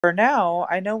For now,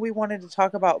 I know we wanted to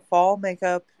talk about fall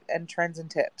makeup and trends and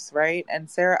tips, right? And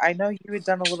Sarah, I know you had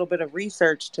done a little bit of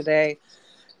research today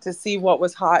to see what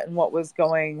was hot and what was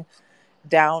going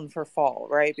down for fall,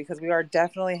 right? Because we are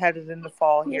definitely headed into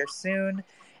fall Yeah. here soon.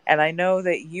 And I know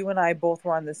that you and I both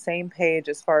were on the same page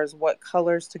as far as what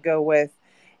colors to go with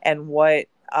and what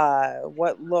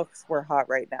looks were hot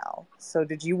right now. So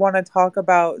did you want to talk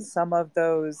about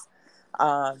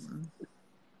um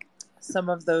some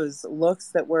of those looks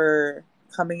that were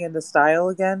coming into style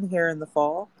again here in the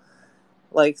fall?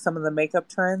 Like some of the makeup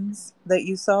trends that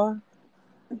you saw?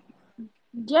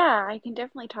 Yeah, I can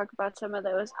definitely talk about some of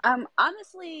those.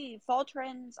 Honestly, fall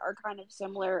trends are kind of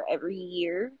similar every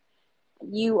year.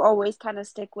 You always kind of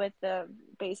stick with the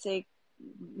basic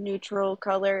neutral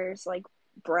colors like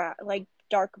brown, like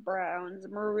dark browns,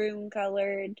 maroon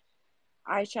colored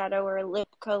eyeshadow or lip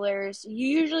colors. You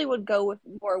usually would go with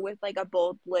more with like a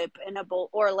bold lip and a bold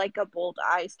or like a bold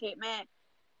eye statement,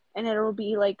 and it'll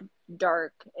be like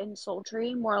dark and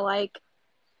sultry, more like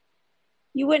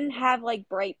you wouldn't have like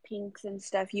bright pinks and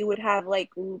stuff. You would have like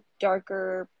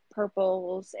darker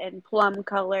purples and plum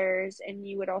colors, and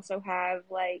you would also have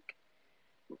like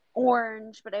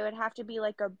orange, but it would have to be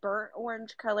like a burnt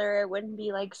orange color. It wouldn't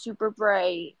be like super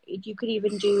bright. You could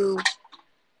even do,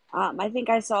 I think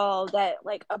I saw that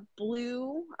like a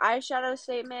blue eyeshadow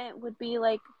statement would be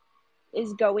like,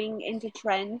 is going into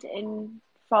trend in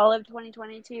fall of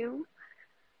 2022.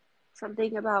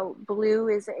 Something about blue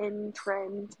is in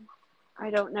trend. I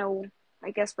don't know.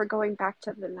 I guess we're going back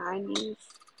to the 90s,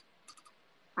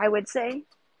 I would say.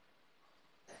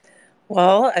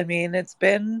 Well, I mean, it's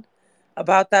been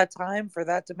about that time for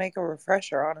that to make a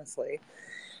refresher, honestly.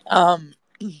 Um,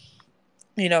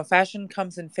 Fashion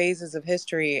comes in phases of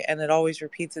history and it always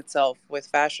repeats itself with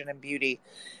fashion and beauty.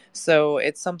 So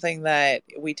it's something that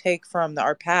we take from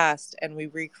our past and we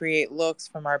recreate looks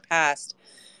from our past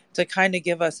to kind of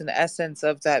give us an essence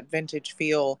of that vintage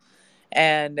feel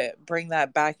and bring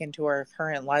that back into our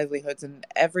current livelihoods. And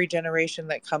every generation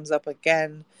that comes up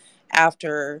again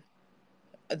after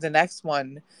the next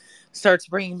one starts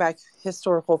bringing back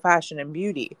historical fashion and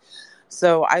beauty.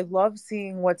 So I love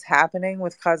seeing what's happening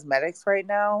with cosmetics right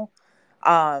now,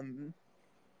 um,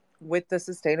 with the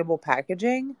sustainable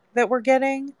packaging that we're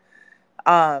getting.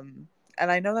 Um,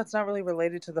 and I know that's not really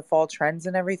related to the fall trends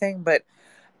and everything, but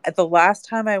at the last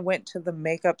time I went to the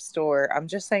makeup store, I'm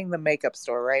just saying the makeup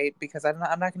store, right? Because I'm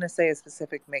not going to say a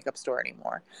specific makeup store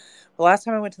anymore. The last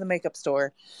time I went to the makeup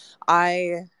store,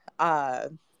 I uh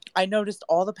I noticed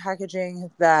all the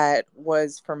packaging that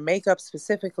was for makeup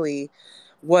specifically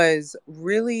was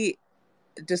really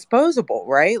disposable,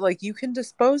 right? Like you can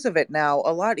dispose of it now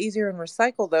a lot easier and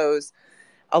recycle those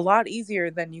a lot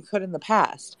easier than you could in the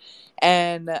past.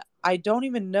 And I don't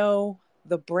even know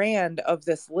the brand of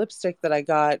this lipstick that I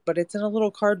got, but it's in a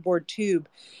little cardboard tube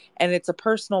and it's a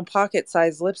personal pocket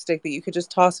sized lipstick that you could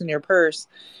just toss in your purse.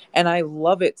 And I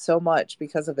love it so much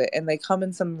because of it. And they come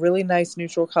in some really nice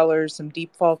neutral colors, some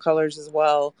deep fall colors as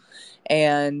well.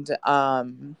 And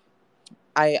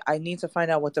I need to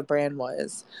find out what the brand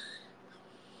was.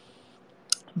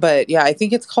 But yeah, I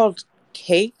think it's called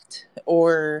Caked,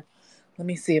 or let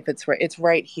me see if it's right. It's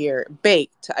right here.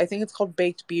 Baked. I think it's called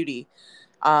Baked Beauty.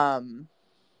 Um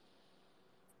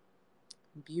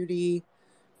Beauty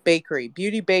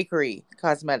Beauty Bakery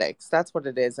Cosmetics. That's what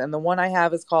it is. And the one I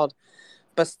have is called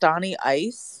Bastani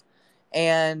Ice,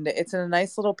 and it's in a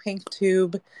nice little pink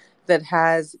tube that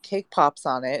has cake pops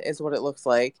on it is what it looks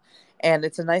like, and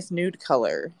it's a nice nude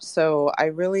color. So I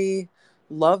really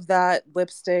love that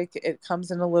lipstick. It comes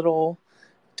in a little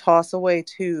toss away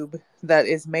tube that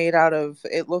is made out of,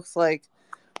 it looks like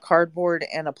cardboard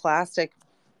and a plastic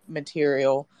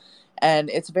material, and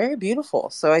it's very beautiful.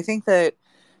 So I think that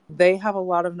they have a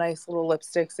lot of nice little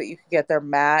lipsticks that you can get. They're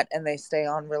matte and they stay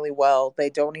on really well. They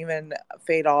don't even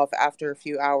fade off after a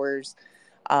few hours.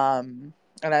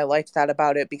 And I liked that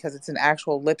about it because it's an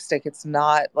actual lipstick. It's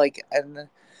not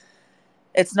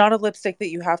a lipstick that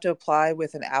you have to apply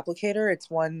with an applicator. It's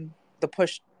one the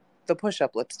push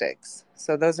up lipsticks.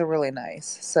 So those are really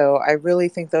nice. So I really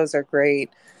think those are great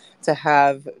to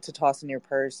have to toss in your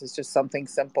purse. It's just something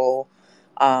simple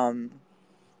um,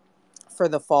 for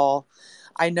the fall.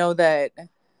 I know that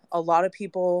a lot of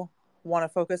people want to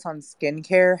focus on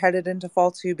skincare headed into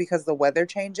fall too because the weather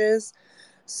changes.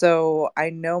 So I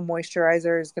know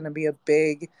moisturizer is going to be a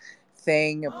big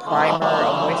thing. A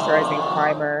moisturizing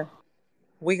primer.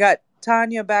 We got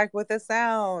Tanya back with the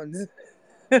sounds.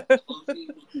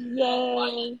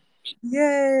 Yay.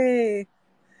 Yay!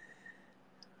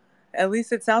 At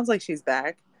least it sounds like she's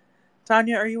back.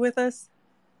 Tanya, are you with us?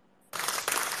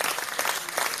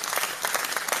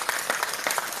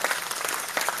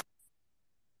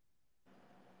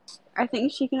 I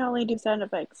think she can only do sound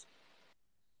effects.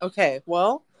 Okay,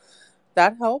 well,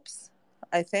 that helps,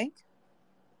 I think.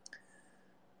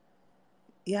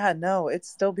 Yeah, no, it's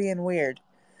still being weird.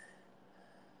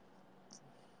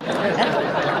 And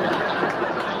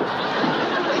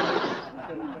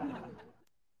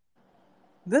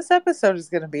this episode is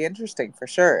going to be interesting for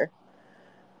sure.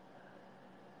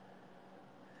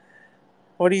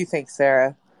 What do you think,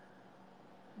 Sarah?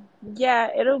 Yeah,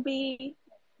 it'll be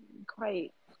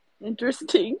quite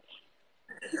interesting.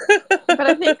 But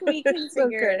I think we can It's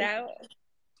figure it okay. out.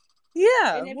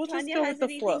 Yeah, And if we'll just Tanya go has with the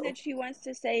anything flow. that she wants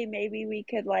to say, maybe we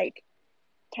could like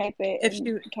type it If and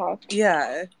you, talk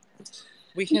yeah,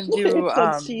 we can do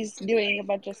since she's doing a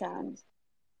bunch of sounds.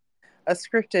 a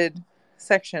scripted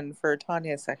section for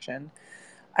Tanya's section.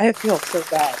 I feel so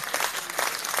bad.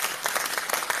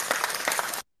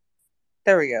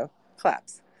 There we go.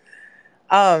 Claps.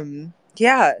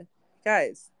 Yeah,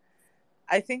 guys,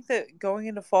 I think that going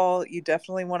into fall, you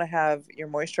definitely want to have your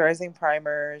moisturizing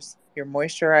primers, your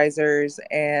moisturizers,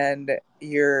 and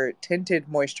your tinted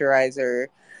moisturizer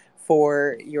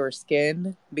for your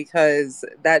skin because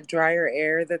that drier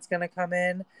air that's going to come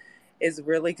in is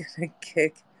really going to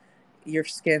kick your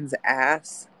skin's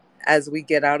ass as we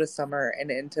get out of summer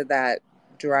and into that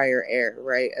drier air,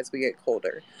 right? As we get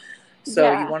colder.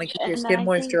 So you Yeah, want to keep your and skin I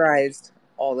think moisturized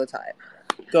all the time.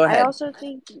 Go I ahead. also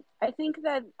think I think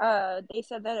that they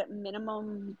said that at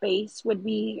minimum base would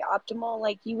be optimal.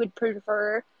 Like you would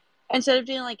prefer instead of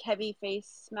doing like heavy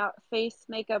face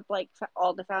makeup, like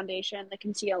all the foundation, the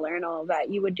concealer, and all of that,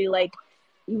 you would do like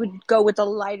you would go with a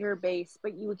lighter base,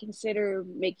 but you would consider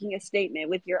making a statement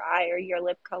with your eye or your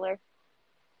lip color.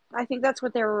 I think that's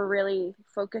what they were really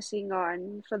focusing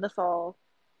on for the fall.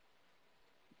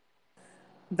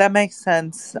 That makes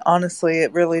sense. Honestly,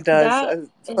 it really does. That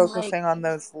and like Focusing on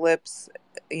those lips,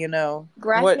 you know,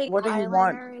 graphic what do you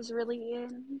want? eyeliner is really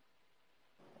in.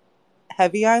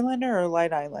 Heavy eyeliner or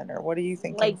light eyeliner? What are you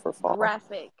thinking Like for fall?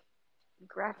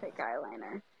 graphic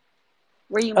eyeliner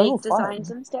where you Oh, make designs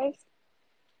fun. and stuff.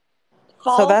 So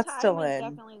Fall that's time still is in.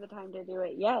 definitely the time to do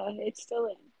it. Yeah, it's still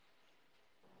in.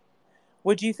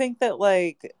 Would you think that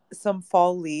like some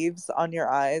fall leaves on your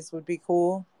eyes would be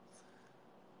cool?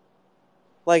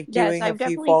 Like Yes, doing a I've few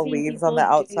definitely fall seen leaves on people the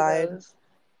do outside? those.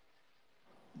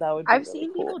 That would be I've really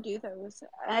seen people cool. do those.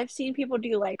 I've seen people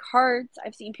do like hearts.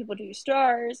 I've seen people do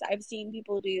stars. I've seen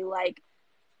people do like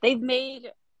they've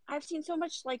made I've seen so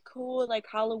much like cool like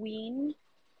Halloween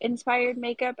inspired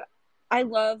makeup. I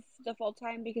love the fall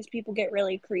time because people get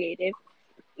really creative.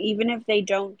 Even if they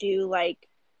don't do like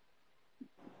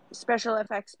special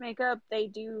effects makeup, they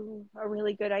do a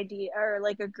really good idea or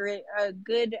like a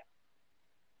good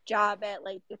job at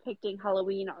like depicting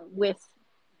Halloween with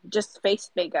just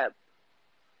face makeup.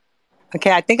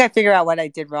 Okay, I think I figured out what I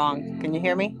did wrong. Can you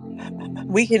hear me?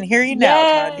 We can hear you now,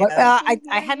 Yes, Well, Tanya. we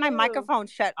can I hear had my you. microphone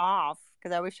shut off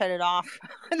because I always shut it off,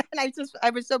 and then I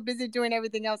was so busy doing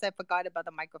everything else I forgot about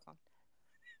the microphone.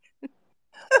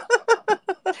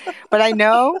 But I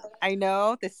know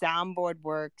the soundboard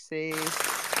works. See,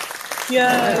 silly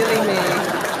Yes.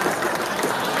 me.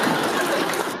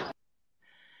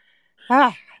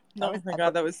 Ah, that Oh was. my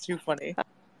God, that was too funny.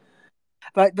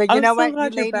 But you I'm know so what? You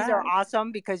glad you're ladies are back.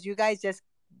 awesome because you guys just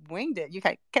winged it. You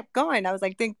kept going. I was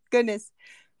like, thank goodness,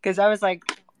 because I was like,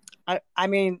 I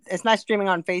mean, it's not streaming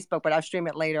on Facebook, but I'll stream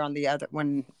it later on the other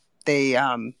they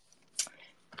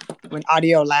when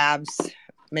Audio Labs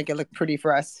make it look pretty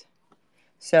for us.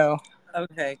 So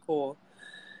Okay, cool.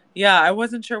 Yeah, I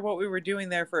wasn't sure what we were doing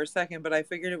there for a second, but I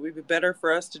figured it would be better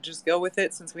for us to just go with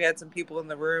it since we had some people in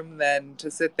the room than to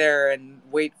sit there and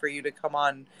wait for you to come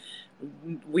on.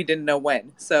 We didn't know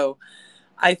when. So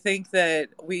I think that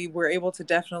we were able to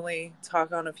definitely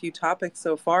talk on a few topics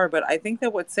so far, but I think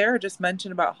that what Sarah just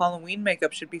mentioned about Halloween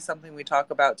makeup should be something we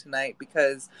talk about tonight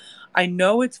because I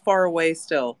know it's far away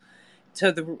still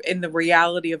to the in the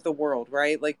reality of the world,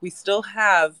 right? Like we still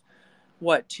have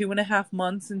what 2.5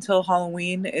 months until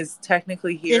Halloween is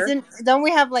technically here. isn't don't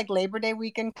we have like Labor Day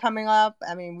weekend coming up?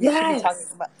 I mean, we should be talking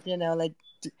Yes. about like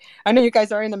I know you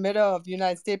guys are in the middle of the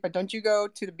United States, but don't you go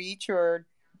to the beach or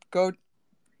go?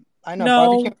 I know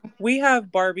barbecue. No, we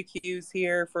have barbecues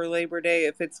here for Labor Day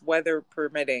if it's weather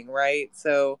permitting, right?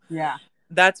 So Yeah.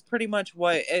 that's pretty much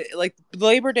like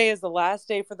Labor Day is the last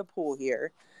day for the pool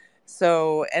here.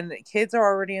 So, and the kids are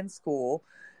already in school.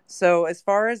 So, as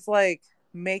far as like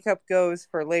makeup goes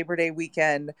for Labor Day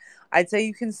weekend, I'd say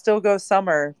you can still go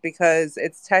summer because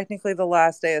it's technically the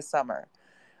last day of summer.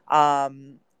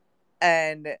 Um,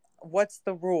 and what's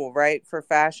the rule, right? For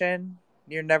fashion,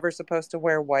 you're never supposed to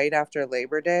wear white after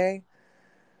Labor Day.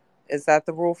 Is that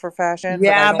the rule for fashion?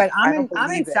 But Yeah, but I don't I'm in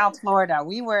believe it. South Florida.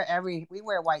 We wear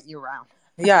white year round.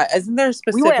 Yeah, isn't there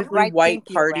We wear specifically bright white pink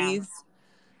year round. parties?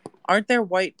 Aren't there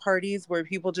white parties where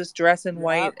people just dress in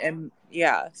white Yep. and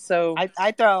yeah, so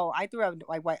I threw a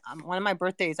white one of my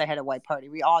birthdays. I had a white party.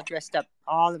 We all dressed up,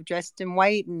 all dressed in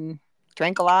white, and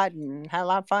drank a lot and had a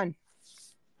lot of fun.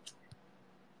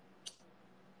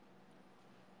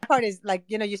 Part is like,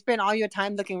 you spend all your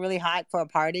time looking really hot for a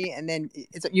party, and then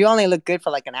you only look good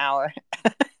for like an hour.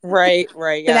 right,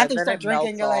 right, Then yeah, after and you then start it drinking,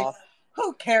 melts you're like, off.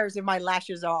 who cares if my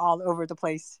lashes are all over the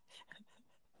place?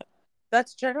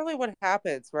 That's generally what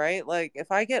happens, right? Like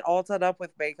if I get all done up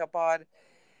with makeup on,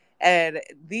 and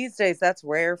these days that's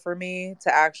rare for me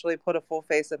to actually put a full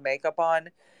face of makeup on.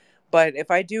 But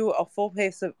if I do a full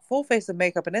face of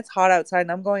makeup and it's hot outside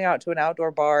and I'm going out to an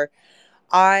outdoor bar,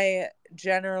 I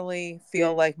generally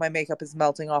feel like my makeup is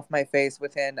melting off my face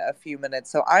within a few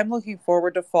minutes. So I'm looking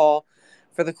forward to fall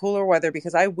for the cooler weather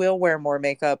because I will wear more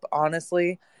makeup.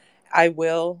 Honestly, I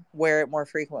will wear it more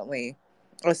frequently,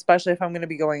 especially if I'm going to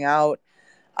be going out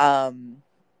um,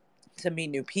 to meet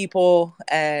new people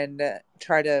and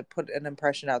try to put an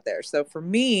impression out there. So for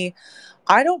me,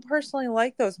 I don't personally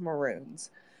like those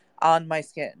maroons on my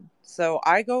skin. So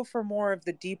I go for more of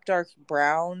the deep dark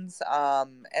browns,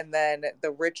 and then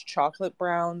the rich chocolate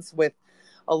browns with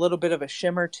a little bit of a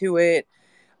shimmer to it.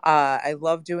 I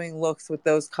love doing looks with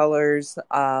those colors.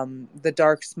 The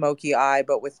dark smoky eye,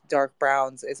 but with dark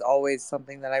browns, is always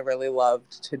something that I really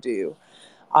loved to do.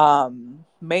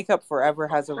 Makeup Forever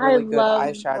has a I really good love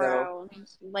eyeshadow.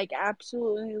 browns. Like,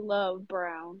 absolutely love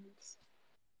browns.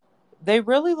 They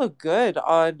really look good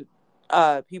on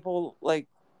people like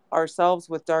ourselves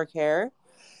with dark hair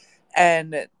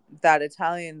and that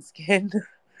Italian skin.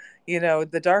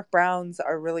 The dark browns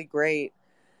are really great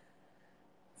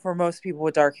for most people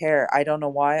with dark hair. I don't know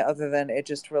why, other than it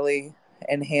just really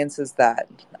enhances that.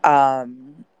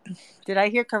 Did I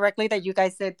hear correctly that you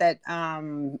guys said that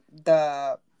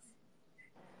the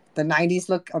 '90s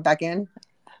look are back in?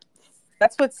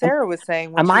 that's what Am, Sarah was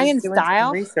saying when am she I was in doing some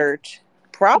style? research.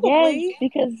 Yes, Probably.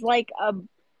 because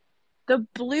the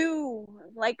blue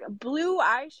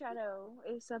eyeshadow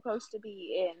is supposed to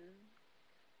be in.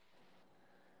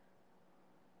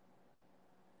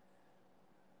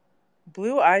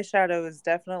 Blue eyeshadow is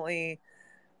definitely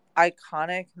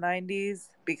iconic 90s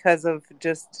because of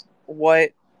just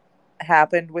what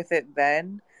happened with it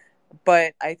then.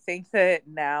 But I think that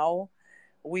now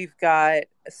we've got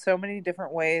so many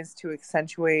different ways to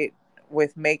accentuate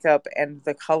with makeup and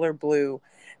the color blue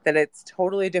that it's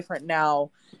totally different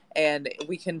now. And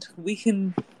we can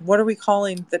what are we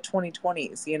calling the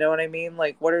 2020s? You know what I mean?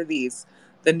 Like what are these?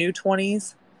 The new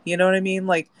 20s? You know what I mean?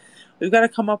 Like we've got to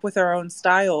come up with our own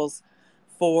styles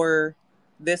for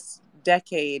this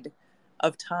decade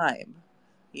of time.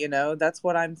 That's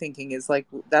what I'm thinking is like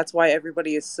that's why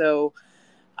everybody is so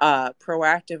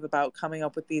proactive about coming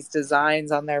up with these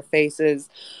designs on their faces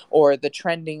or the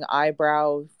trending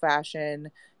eyebrow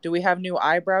fashion. Do we have new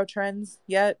eyebrow trends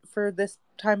yet for this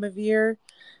time of year?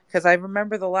 Because I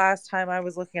remember the last time I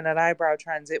was looking at eyebrow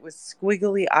trends, it was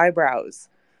squiggly eyebrows.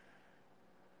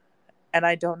 And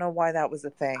I don't know why that was a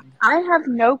thing. I have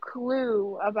no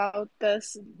clue about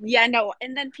this. Yeah, no.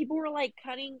 And then people were like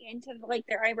cutting into like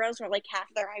their eyebrows or like half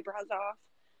their eyebrows off.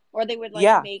 Or they would like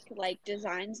Yeah, make like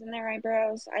designs in their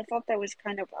eyebrows. I thought that was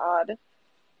kind of odd.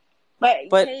 But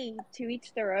but hey, to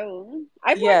each their own.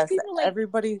 I've watched yes, people like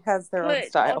everybody has their own put all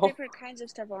style. different kinds of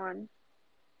stuff on.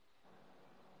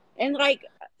 And like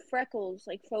freckles,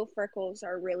 like faux freckles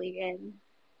are really in.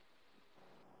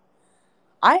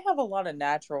 I have a lot of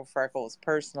natural freckles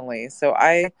personally, so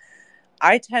I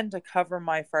tend to cover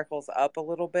my freckles up a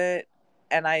little bit.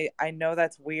 And I know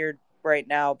that's weird right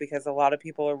now because a lot of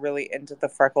people are really into the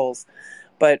freckles.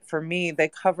 But for me, they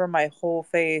cover my whole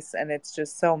face and it's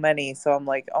just so many. So I'm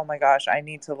like, oh my gosh, I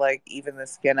need to like even the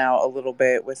skin out a little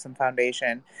bit with some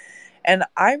foundation. And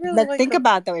I really But like think the,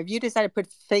 about though, if you decide to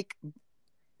put fake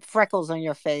freckles on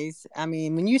your face, I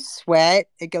mean, when you sweat,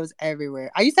 it goes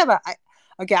everywhere. I used to have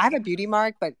okay, I have a beauty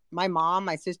mark, but my mom,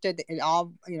 my sister, it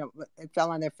all, it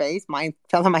fell on their face. Mine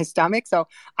fell on my stomach. So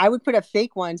I would put a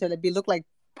fake one so that it look like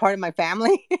part of my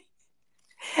family.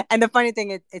 And the funny thing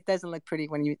is, it doesn't look pretty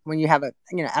when you have a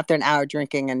after an hour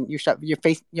drinking and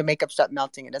your makeup start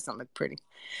melting. It doesn't look pretty.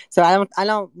 So I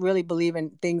don't really believe in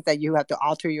things that you have to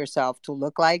alter yourself to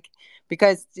look like,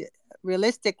 because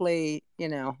realistically,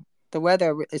 the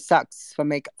weather, it sucks for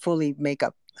fully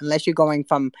makeup, unless you're going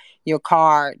from your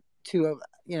car to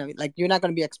like you're not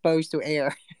going to be exposed to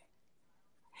air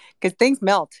because things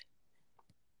melt.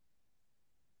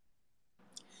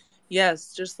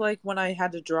 yes, just like when I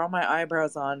had to draw my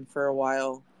eyebrows on for a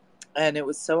while. and it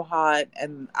was so hot,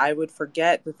 and I would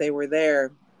forget that they were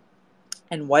there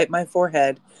and wipe my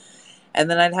forehead, and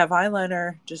then I'd have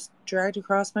eyeliner just dragged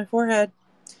across my forehead.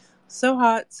 So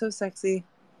hot, so sexy.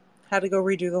 Had to go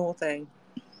redo the whole thing.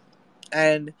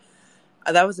 And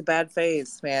that was a bad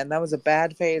phase, man. That was a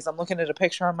bad phase. I'm looking at a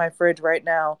picture on my fridge right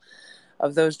now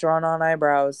of those drawn on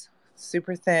eyebrows.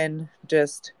 Super thin,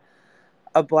 just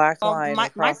a black Well, line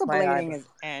across my microblading eyebrow. is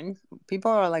in.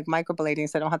 People are like microblading,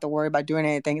 so they don't have to worry about doing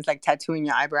anything. It's like tattooing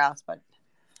your eyebrows, but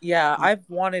Yeah, I've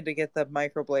wanted to get the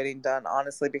microblading done,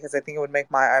 honestly, because I think it would make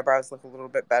my eyebrows look a little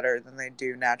bit better than they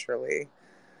do naturally.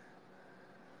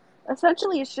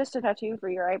 Essentially, it's just a tattoo for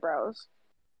your eyebrows.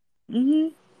 Hmm.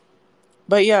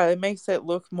 But yeah, it makes it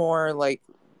look more like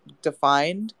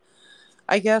defined,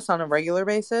 I guess, on a regular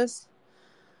basis,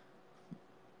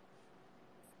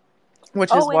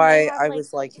 which is Oh, and they why have I like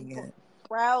was liking it.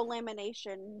 brow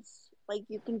laminations. Like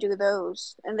you can do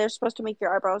those, and they're supposed to make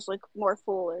your eyebrows look more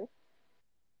fuller.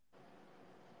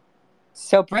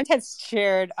 so Brent has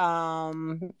shared.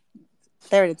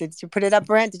 There it is. Did you put it up,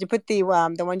 Brent? Did you put the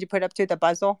one you put up to the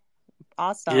Bustle?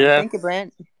 Awesome. Yeah. Thank you,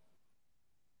 Brent.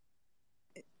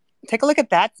 Take a look at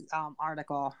that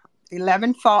article.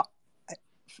 11 fall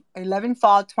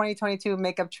 2022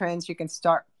 makeup trends you can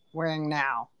start wearing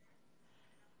now.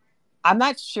 I'm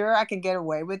not sure I can get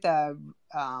away with a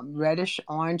reddish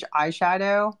orange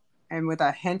eyeshadow and with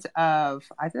a hint of,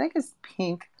 I think it's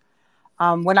pink.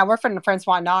 When I worked for the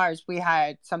Francois Nars, we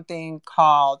had something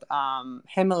called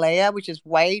Himalaya, which is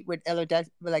white with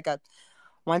with like a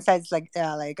one side's like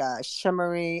a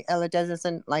shimmery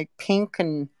iridescent like pink,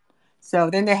 and so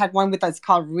then they had one with us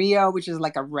called Rio, which is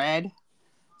like a red.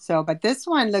 So, but this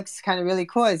one looks kind of really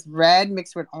cool. It's red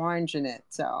mixed with orange in it.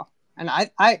 So, and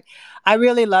I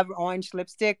really love orange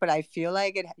lipstick, but I feel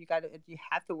like you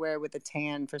have to wear it with a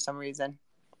tan for some reason.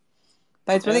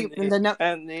 But it's really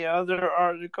And the other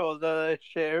article that I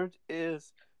shared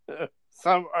is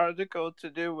some article to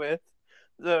do with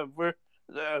the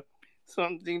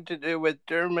something to do with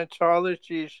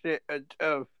dermatology.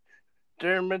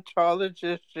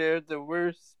 Dermatologists shared the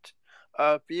worst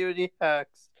beauty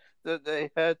hacks that they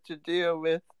had to deal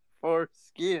with for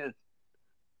skin.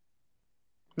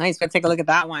 nice. We'll take a look at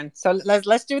that one. So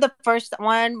let's do the first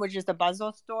one, which is the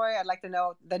Bustle story. I'd like to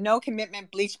know the no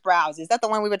commitment bleach brows. Is that the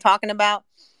one we were talking about?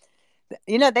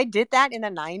 You know, they did that in the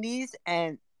 90s,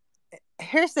 and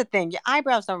here's the thing, your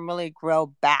eyebrows don't really grow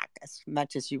back as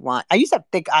much as you want. I used to have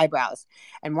thick eyebrows,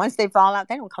 and once they fall out,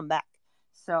 they don't come back.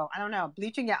 So I don't know.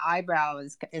 Bleaching your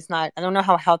eyebrows is not. I don't know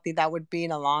how healthy that would be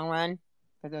in the long run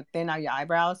because they'll thin out your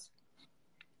eyebrows.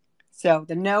 So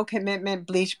the no commitment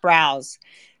bleach brows.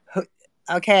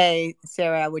 Okay,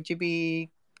 Sarah, would you be,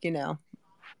 you know,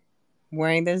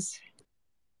 wearing this?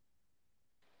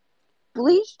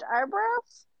 Bleached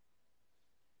eyebrows?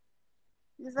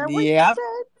 Is that what you Yep.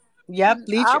 Yep. said?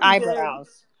 Bleach I'm good.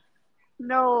 eyebrows.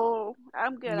 No,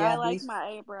 I'm good. I Yeah, like bleach. my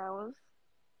eyebrows.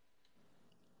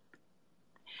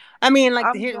 I mean, like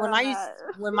I'm here good on that.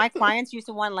 when my clients used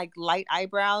to want like light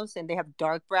eyebrows and they have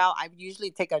dark brow, I would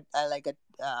usually take a like a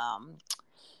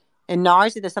in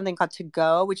NARS there's something called To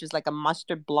Go, which is like a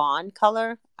mustard blonde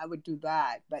color. I would do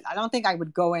that, but I don't think I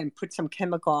would go and put some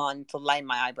chemical on to lighten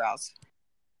my eyebrows.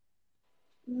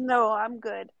 No, I'm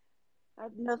good.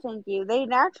 No, thank you. They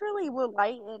naturally will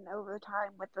lighten over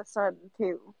time with the sun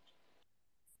too.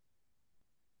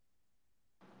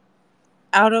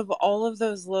 Out of all of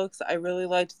those looks, I really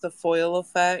liked the foil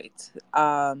effect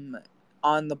on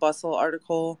the Bustle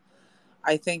article.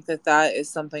 I think that that is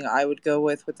something I would go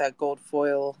with that gold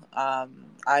foil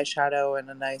eyeshadow and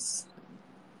a nice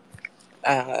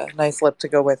lip to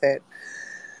go with it.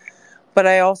 But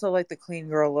I also like the clean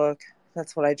girl look.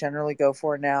 That's what I generally go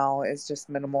for now. Is just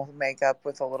minimal makeup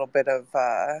with a little bit of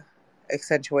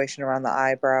accentuation around the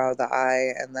eyebrow, the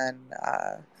eye, and then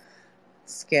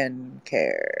skin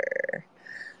care.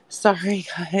 Sorry,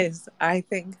 guys. I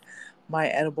think my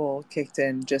edible kicked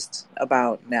in just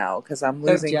about now because I'm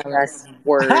So losing track jealous. of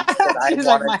words that I She's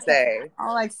like want my. to say.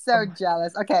 I'm like so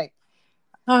jealous. Okay,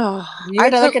 Oh, you I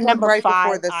got to look took at one number right before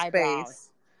five the eyebrows. space.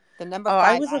 The number Oh,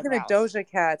 I five was looking at eyebrows.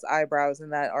 Doja Cat's eyebrows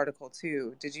in that article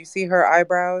too. Did you see her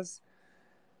eyebrows?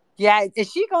 Yeah, is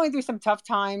she going through some tough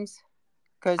times?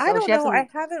 Because I don't she has know. some. I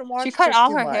haven't She watched cut her all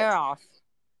too her much. hair off.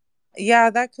 Yeah,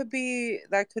 that could be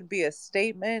a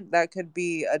statement, that could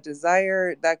be a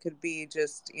desire, that could be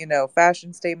just,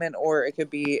 fashion statement, or it could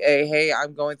be a hey,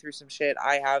 I'm going through some shit.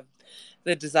 I have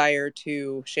the desire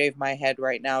to shave my head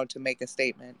right now to make a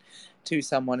statement to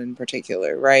someone in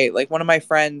particular, right? Like one of my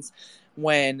friends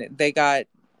when they got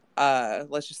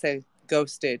let's just say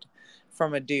ghosted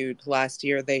from a dude last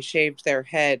year. They shaved their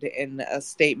head in a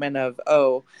statement of,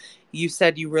 "Oh, you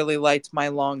said you really liked my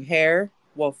long hair.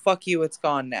 Well, fuck you, it's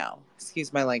gone now."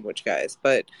 Excuse my language, guys,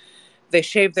 but they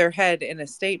shaved their head in a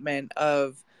statement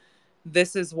of,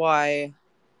 "This is why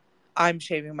I'm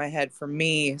shaving my head for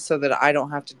me, so that I don't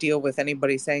have to deal with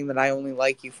anybody saying that I only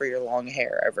like you for your long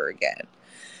hair ever again."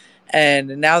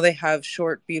 And now they have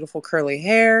short, beautiful, curly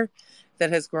hair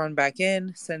that has grown back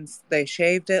in since they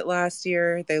shaved it last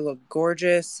year. They look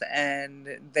gorgeous,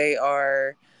 and they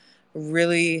are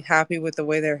really happy with the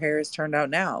way their hair has turned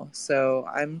out now. So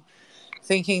I'm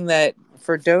thinking that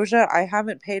for Doja, I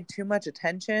haven't paid too much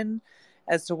attention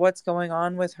as to what's going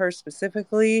on with her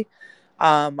specifically.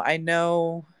 I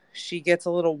know she gets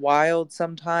a little wild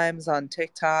sometimes on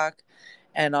TikTok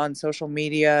and on social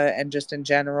media, and just in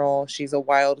general. She's a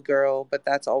wild girl, but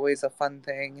that's always a fun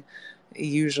thing,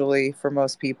 usually for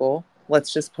most people.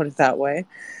 Let's just put it that way.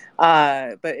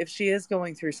 But if she is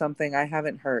going through something, I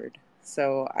haven't heard.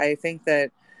 So I think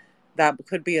that that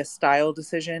could be a style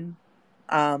decision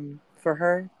for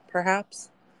her,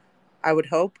 perhaps. I would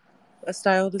hope a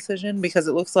style decision, because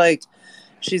it looks like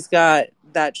she's got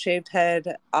that shaved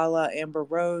head a la Amber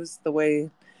Rose, the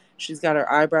way she's got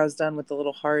her eyebrows done with the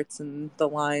little hearts and the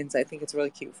lines. I think it's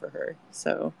really cute for her.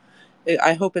 So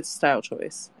I hope it's a style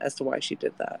choice as to why she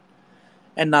did that,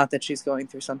 and not that she's going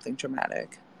through something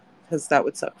dramatic, because that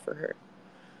would suck for her.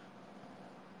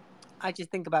 I just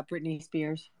think about Britney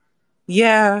Spears.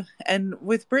 Yeah, and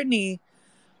with Britney,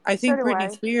 I So think do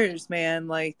Britney I. Spears, man,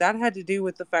 like that had to do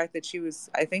with the fact that she was,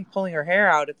 I think, pulling her hair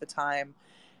out at the time,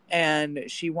 and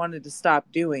she wanted to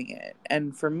stop doing it.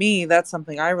 And for me, that's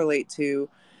something I relate to,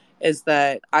 is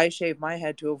that I shave my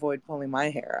head to avoid pulling my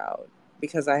hair out,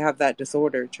 because I have that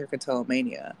disorder,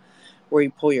 trichotillomania, where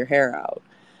you pull your hair out.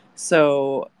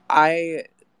 So I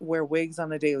wear wigs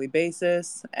on a daily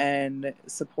basis and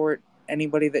support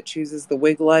anybody that chooses the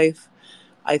wig life.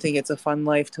 I think it's a fun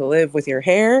life to live with your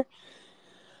hair.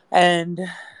 And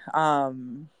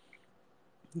um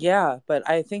yeah, but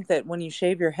I think that when you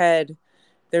shave your head,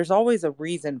 there's always a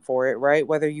reason for it, right?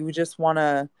 Whether you just want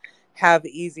to have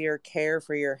easier care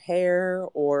for your hair,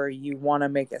 or you want to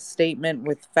make a statement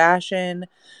with fashion,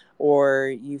 or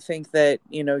you think that,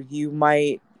 you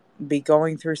might be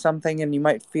going through something and you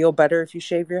might feel better if you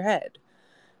shave your head,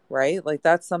 right? Like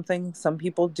that's something some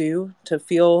people do to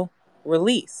feel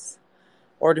release,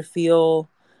 or to feel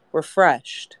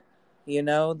refreshed.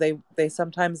 They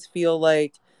sometimes feel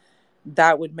like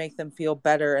that would make them feel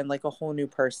better and like a whole new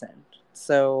person.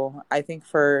 So I think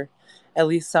for at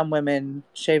least some women,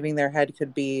 shaving their head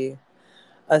could be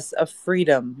a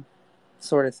freedom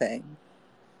sort of thing.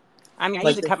 I mean, I used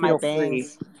Like to they cut my feel free.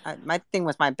 bangs. My thing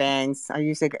was my bangs. I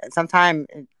used to, sometime,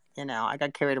 I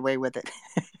got carried away with it.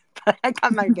 But I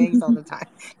cut my bangs all the time.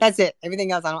 That's it.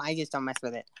 Everything else, I just don't mess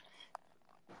with it.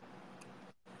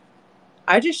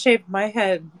 I just shaved my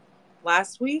head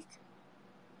last week.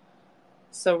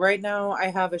 So right now I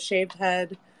have a shaved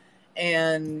head,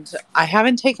 and I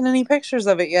haven't taken any pictures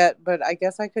of it yet, but I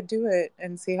guess I could do it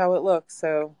and see how it looks.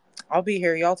 So I'll be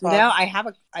here. Y'all talk. No, I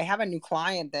have a new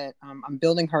client that I'm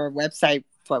building her website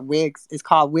for wigs. It's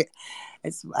called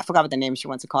It's, I forgot what the name she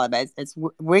wants to call it, but it's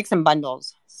wigs and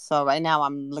bundles. So right now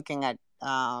I'm looking at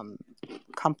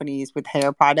companies with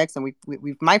hair products, and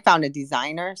we might found a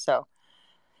designer. So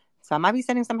I might be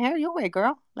sending some hair your way,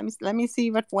 girl. Let me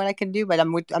see what I can do. But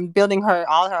I'm building her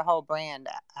whole brand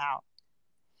out.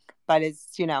 But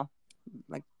it's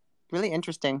like really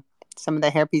interesting. Some of the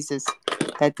hair pieces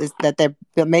that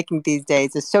they're making these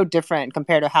days is so different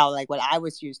compared to how like what I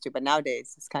was used to. But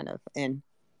nowadays it's kind of in.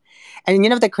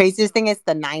 And the craziest thing is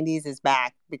the '90s is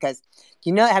back because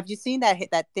have you seen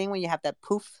that thing when you have that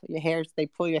poof your hair, they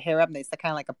pull your hair up and it's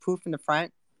kind of like a poof in the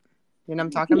front. You know what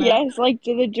I'm talking about? Yes, like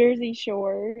to the Jersey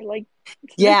Shore, like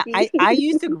Yeah, Snooki. I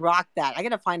used to rock that. I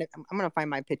gotta find it. I'm gonna find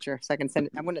my picture so I can send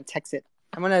it. I'm gonna text it.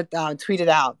 I'm gonna tweet it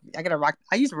out. I gotta rock.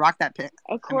 I used to rock that pic.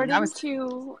 I mean, that According was.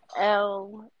 to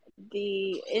Elle,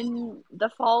 the in the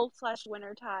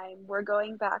fall/winter time, we're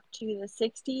going back to the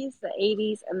 '60s, the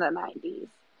 '80s, and the '90s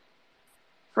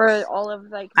for all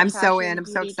of like the I'm so in. fashion I'm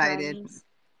so beauty excited. trends.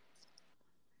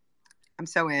 I'm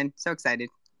so in. So excited.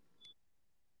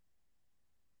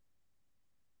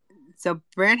 So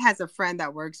Brent has a friend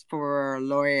that works for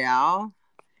L'Oreal.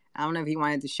 I don't know if he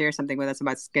wanted to share something with us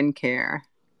about skincare.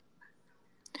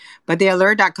 But the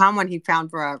alert.com one he found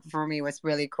for me was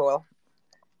really cool.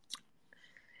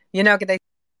 'Cause they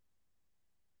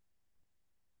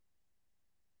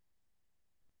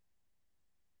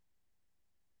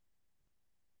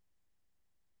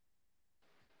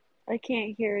I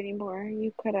can't hear anymore.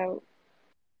 You cut out.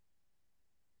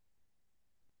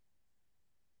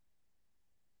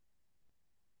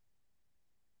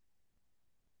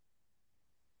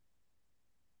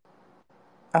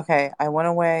 Okay, I went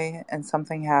away and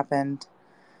something happened,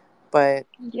 but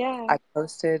Yeah. I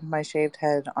posted my shaved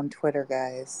head on Twitter,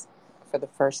 guys, for the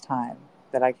first time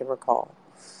that I could recall.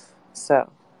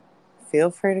 So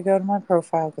feel free to go to my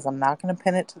profile because I'm not going to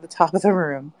pin it to the top of the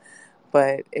room.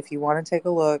 But if you want to take a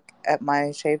look at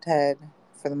my shaved head,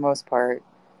 for the most part,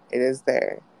 it is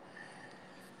there.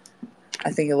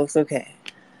 I think it looks okay.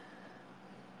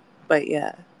 But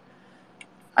yeah,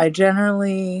 I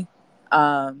generally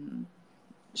um,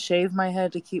 shave my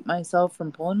head to keep myself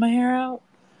from pulling my hair out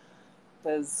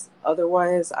because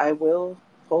otherwise I will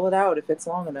pull it out if it's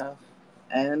long enough.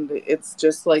 And it's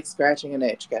just like scratching an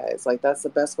itch, guys. Like, that's the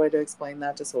best way to explain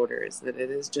that disorder, is that it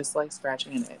is just like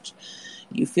scratching an itch.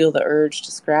 You feel the urge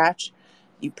to scratch,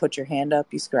 you put your hand up,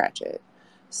 you scratch it.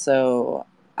 So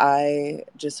I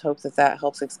just hope that that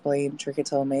helps explain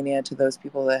trichotillomania to those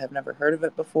people that have never heard of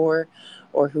it before,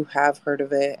 or who have heard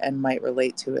of it and might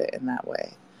relate to it in that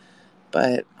way.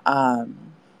 But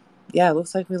yeah, it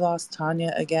looks like we lost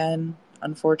Tanya again,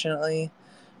 unfortunately.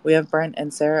 We have Brent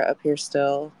and Sarah up here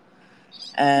still,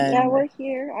 Yeah, and we're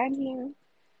here. I'm here.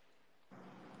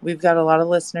 we've got a lot of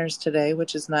listeners today,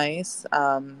 which is nice.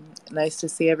 Nice to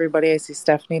see everybody. I see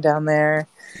Stephanie down there.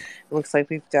 It looks like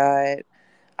we've got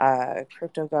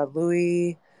Crypto God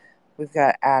Louie, we've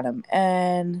got Adam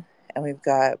N, and we've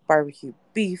got Barbecue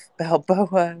Beef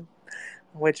Balboa,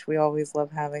 which we always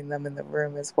love having them in the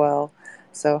room as well.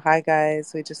 So hi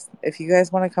guys. We just, if you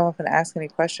guys want to come up and ask any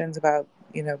questions about,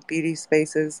 beauty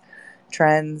spaces,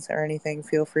 trends, or anything,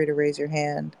 feel free to raise your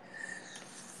hand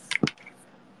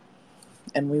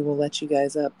and we will let you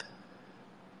guys up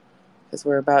because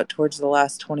we're about towards the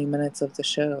last 20 minutes of the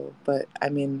show. But I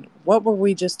mean, what were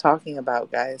we just talking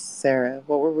about, guys? Sarah,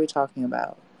 what were we talking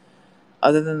about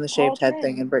other than the Fall shaved head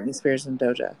thing trends. and Britney Spears and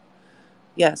Doja?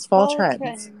 Yes, fall Fall trends.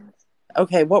 trends.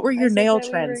 Okay, what were I your said nail that we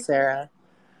trends, were. Sarah?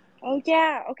 Oh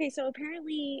yeah. Okay, so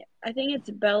apparently, I think it's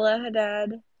Bella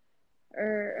Hadad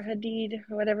or Hadid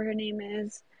or whatever her name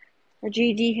is, or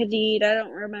GD Hadid. I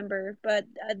don't remember, but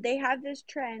they have this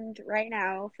trend right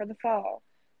now for the fall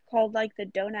called like the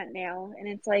donut nail, and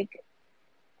it's like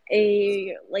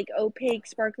a like opaque,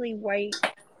 sparkly white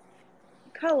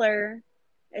color.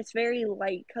 It's very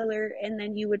light color, and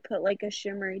then you would put like a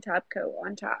shimmery top coat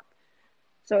on top.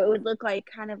 So it would look like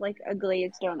kind of like a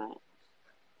glazed donut.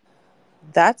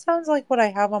 That sounds like what I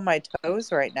have on my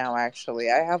toes right now,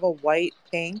 actually. I have a white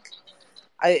pink.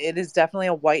 It is definitely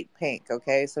a white pink,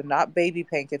 okay? So not baby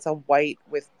pink. It's a white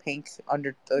with pink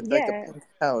under, like a Yeah, pink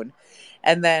tone.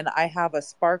 And then I have a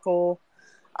sparkle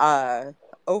uh,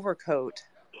 overcoat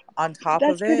on top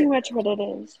that's of pretty it. much what it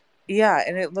is. Yeah,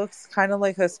 and it looks kind of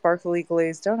like a sparkly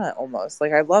glazed donut almost.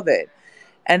 Like, I love it.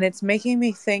 And it's making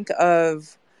me think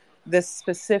of this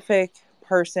specific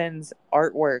person's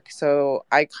artwork. So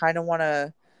I kind of want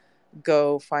to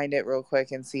go find it real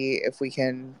quick and see if we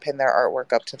can pin their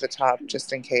artwork up to the top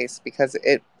just in case, because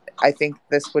I think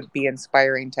this would be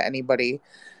inspiring to anybody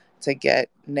to get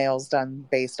nails done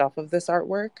based off of this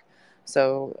artwork.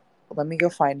 So let me go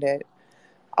find it.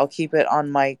 I'll keep it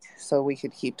on mic so we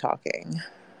could keep talking.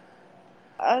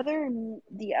 Other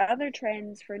the other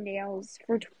trends for nails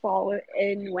for fall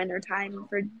and winter time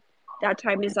for that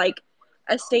time is like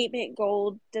a statement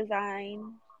gold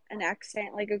design, an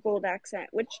accent like a gold accent,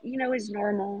 which is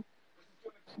normal.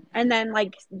 And then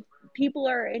like people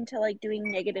are into like doing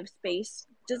negative space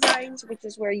designs, which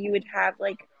is where you would have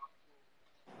like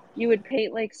you would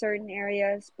paint like certain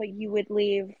areas, but you would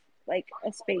leave like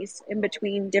a space in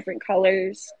between different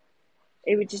colors.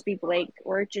 It would just be blank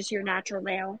or just your natural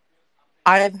nail.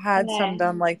 I've And had some done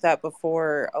then like that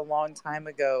before a long time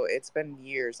ago. It's been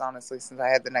years, honestly, since I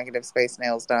had the negative space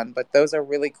nails done, but those are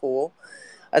really cool,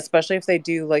 especially if they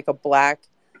do like a black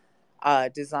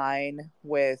design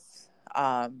with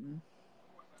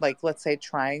like, let's say,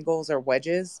 triangles or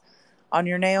wedges on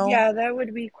your nail. yeah, that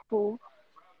would be cool.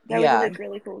 That would Yeah, look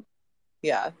really cool.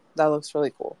 yeah, that looks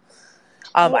really cool.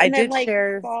 Oh, I and then did like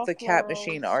share fall the cat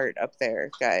machine florals. art up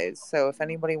there, guys. So if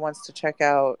anybody wants to check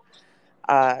out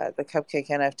the cupcake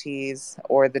NFTs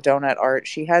or the donut art,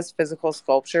 she has physical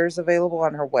sculptures available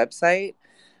on her website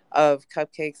of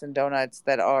cupcakes and donuts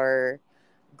that are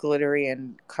glittery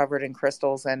and covered in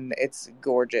crystals, and it's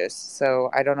gorgeous. So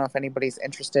I don't know if anybody's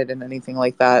interested in anything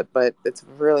like that, but it's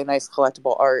really nice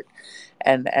collectible art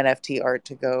and NFT art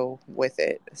to go with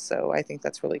it. So I think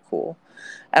that's really cool.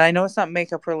 And I know it's not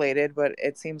makeup related, but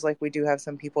it seems like we do have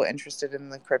some people interested in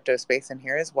the crypto space in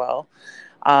here as well.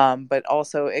 But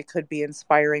also, it could be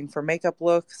inspiring for makeup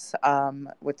looks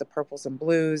with the purples and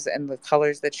blues and the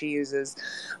colors that she uses.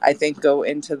 I think go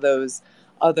into those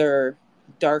other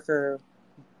darker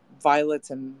violets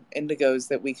and indigos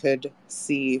that we could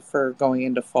see for going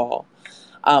into fall.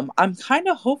 I'm kind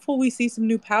of hopeful we see some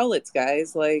new palettes,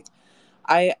 guys. Like,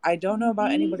 I don't know about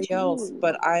Me anybody else, too.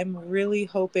 but I'm really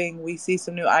hoping we see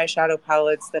some new eyeshadow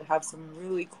palettes that have some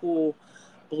really cool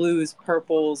blues,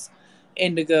 purples,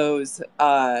 indigos,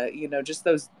 just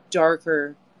those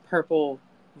darker purple,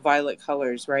 violet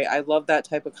colors, right? I love that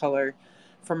type of color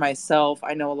for myself.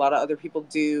 I know a lot of other people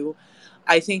do.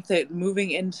 I think that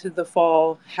moving into the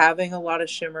fall, having a lot of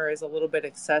shimmer is a little bit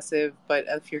excessive, but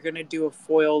if you're going to do a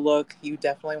foil look, you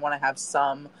definitely want to have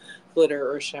some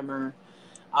glitter or shimmer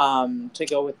to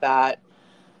go with that.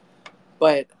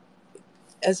 But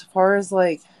as far as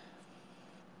like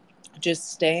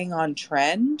just staying on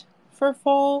trend for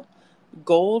fall,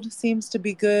 gold seems to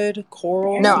be good.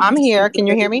 Coral No, I'm seems to be here. Can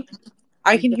you hear good. me?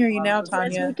 I can hear you now, Yes, we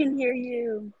Tanya. can hear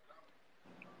you.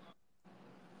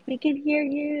 We can hear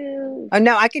you. Oh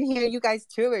no, I can hear you guys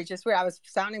too. It's just where I was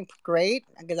sounding great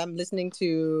because I'm listening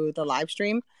to the live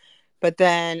stream, but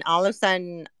then all of a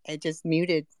sudden it just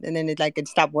muted, and then it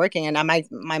stopped working, and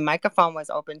my microphone was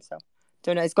open, so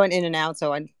don't know. It's going in and out,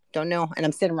 so I don't know. And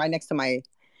I'm sitting right next to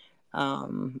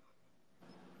um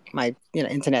my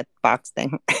internet box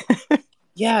thing.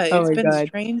 Yeah, Oh it's my been god.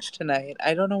 strange tonight.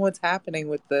 I don't know what's happening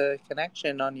with the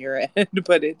connection on your end,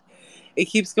 but it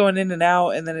keeps going in and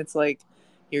out, and then it's like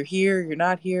you're here, you're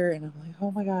not here, and I'm like,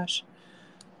 oh my gosh.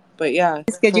 But yeah,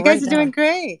 It's good. for You guys right are doing now.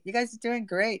 great. You guys are doing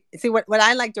great. See what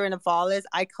I like during the fall is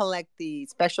I collect the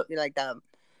special like the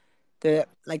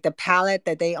palette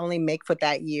that they only make for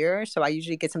that year. So I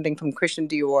usually get something from Christian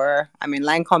Dior. I mean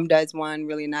Lancome does one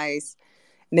really nice.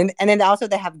 And then also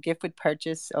they have gift with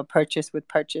purchase or purchase with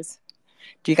purchase.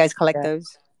 Do you guys collect Yeah.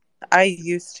 those? I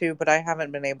used to, but I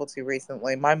haven't been able to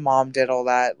recently. My mom did all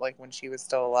that, like when she was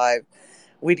still alive.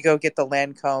 We'd go get the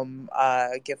Lancome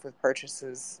gift with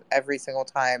purchases every single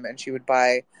time, and she would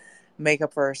buy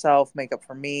makeup for herself, makeup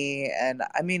for me. And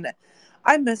I mean,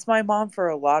 I miss my mom for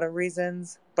a lot of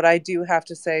reasons, but I do have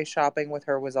to say, shopping with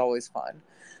her was always fun.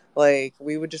 Like,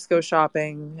 we would just go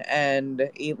shopping and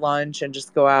eat lunch and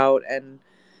just go out and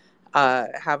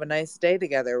have a nice day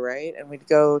together, right? And we'd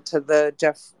go to to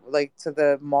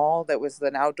the mall that was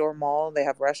an outdoor mall. They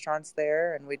have restaurants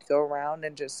there, and we'd go around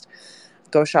and just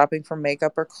go shopping for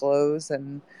makeup or clothes,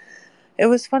 and it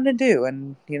was fun to do.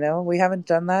 And we haven't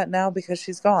done that now because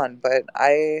she's gone, but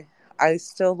I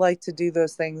still like to do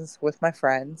those things with my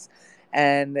friends,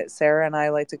 and Sarah and I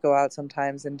like to go out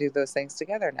sometimes and do those things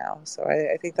together now. So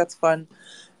I think that's fun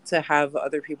to have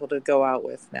other people to go out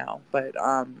with now. But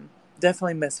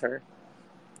definitely miss her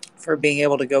for being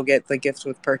able to go get the gift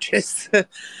with purchase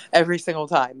every single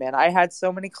time, man. I had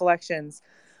so many collections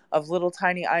of little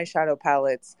tiny eyeshadow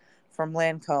palettes from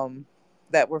Lancome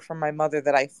that were from my mother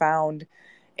that I found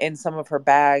in some of her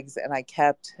bags and I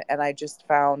kept. And I just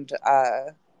found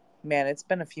man, it's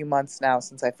been a few months now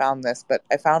since I found this, but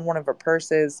I found one of her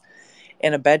purses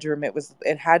in a bedroom.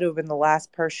 It had to have been the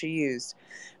last purse she used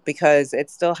because it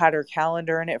still had her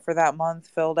calendar in it for that month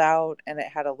filled out, and it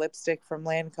had a lipstick from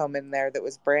Lancome in there that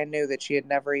was brand new that she had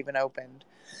never even opened.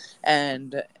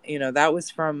 And that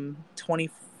was from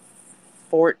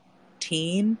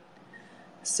 2014.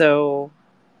 So,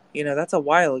 that's a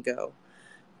while ago.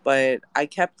 But I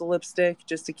kept the lipstick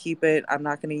just to keep it. I'm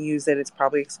not going to use it. It's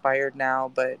probably expired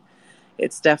now, but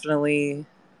it's definitely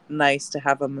nice to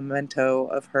have a memento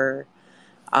of her.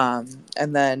 And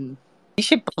then, You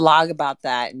should blog about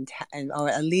that and or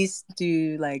at least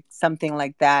do like something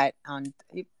like that on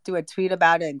do a tweet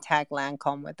about it and tag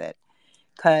Lancome with it.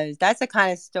 Cause that's the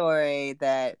kind of story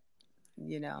that,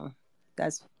 you know,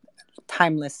 that's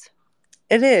timeless.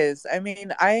 it is. I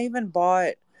mean, I even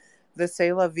bought the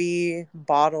C'est La Vie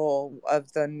bottle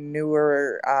of the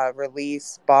newer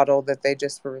release bottle that they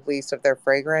just released of their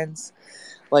fragrance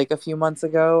like a few months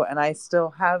ago, and I still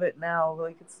have it now.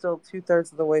 Like, it's still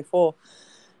 2/3 of the way full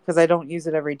because I don't use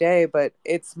it every day, but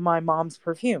it's my mom's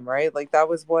perfume, right? Like, that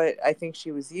was what I think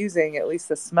she was using. At least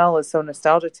the smell is so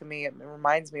nostalgic to me. It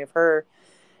reminds me of her.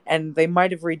 And they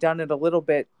might have redone it a little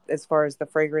bit as far as the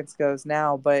fragrance goes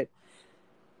now, but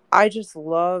I just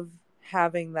love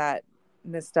having that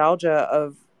nostalgia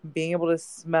of being able to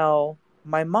smell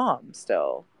my mom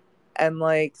still and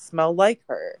like smell like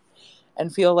her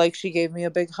and feel like she gave me a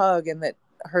big hug and that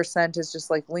her scent is just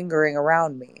like lingering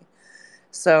around me.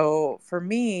 So for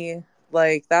me,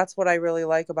 like, that's what I really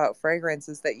like about fragrance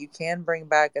is that you can bring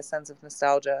back a sense of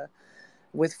nostalgia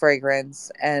with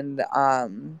fragrance. And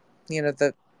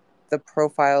the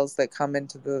profiles that come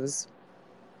into those,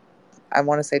 I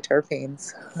want to say,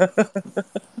 terpenes.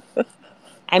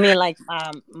 I mean, like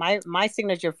my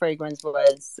signature fragrance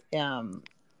was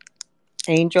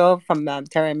Angel from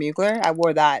Terry Mugler. I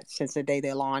wore that since the day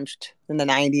they launched in the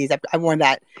 '90s. I wore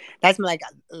that. That's like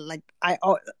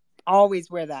always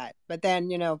wear that. But then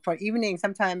for evening,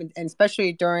 sometime, and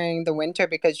especially during the winter,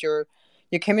 because your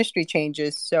chemistry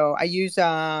changes. So I use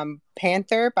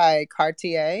Panther by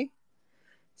Cartier.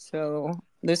 So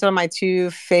those are my two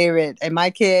favorite. And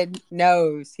my kid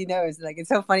knows. He knows. Like, it's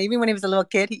so funny. Even when he was a little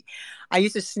kid, I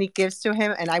used to sneak gifts to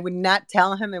him, and I would not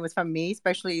tell him it was from me,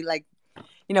 especially like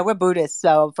we're Buddhists,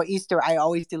 so for Easter, I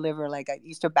always deliver like an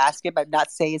Easter basket, but not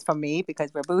say it's from me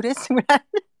because we're Buddhists.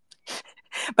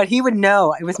 But he would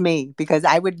know it was me because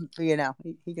I would, he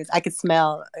goes, I could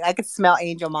smell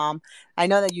Angel Mom. I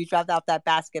know that you dropped off that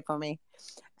basket for me,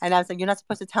 and I was like, you're not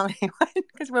supposed to tell anyone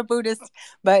because we're Buddhists.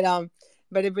 But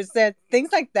it was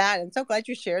things like that. I'm so glad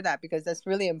you shared that because that's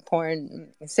really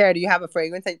important. Sarah, do you have a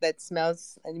fragrance that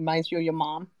smells and reminds you of your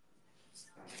mom?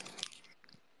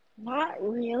 Not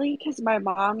really, because my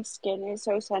mom's skin is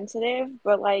so sensitive,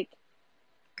 but like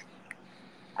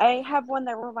I have one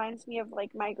that reminds me of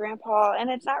like my grandpa, and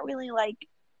it's not really like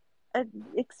an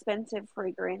expensive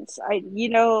fragrance. Like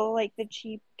the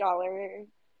cheap dollar,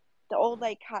 the old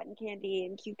like cotton candy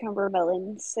and cucumber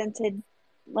melon scented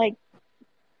like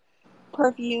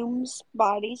perfumes,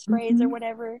 body sprays, or Mm-hmm.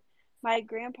 whatever. My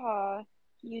grandpa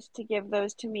used to give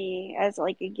those to me as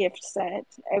like a gift set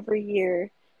every year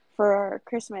for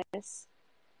Christmas.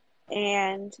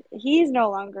 And he's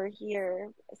no longer here.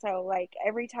 So, like,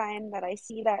 every time that I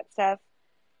see that stuff,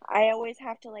 I always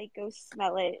have to like go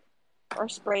smell it or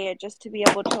spray it just to be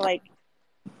able to like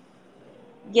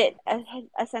get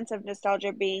a sense of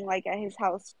nostalgia being like at his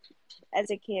house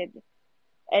as a kid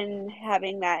and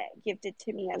having that gifted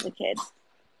to me as a kid.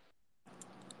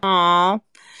 Aw.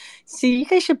 See, you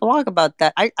guys should blog about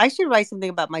that. I should write something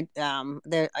about my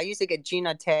there I used to get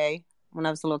Gina Tay when I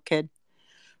was a little kid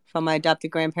from my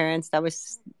adopted grandparents. That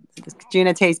was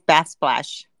Gina Tay's Bath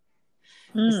Splash.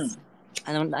 Mm.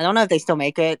 I don't know if they still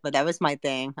make it, but that was my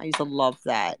thing. I used to love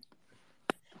that.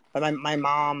 But my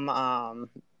mom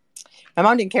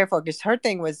didn't care for it because her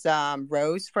thing was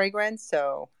rose fragrance.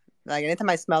 So like anytime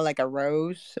I smell like a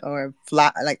rose or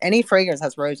like any fragrance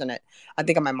has rose in it, I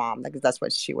think of my mom because that's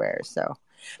what she wears. So,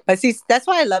 but see, that's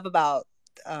what I love about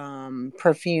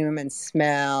perfume and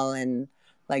smell and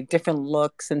like different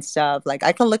looks and stuff. Like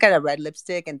I can look at a red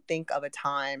lipstick and think of a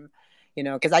time.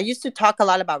 Because I used to talk a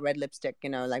lot about red lipstick.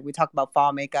 Like we talk about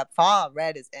fall makeup. Fall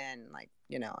red is in, like,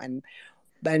 and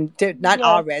not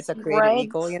all reds Yes, are created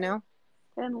equal. reds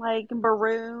and like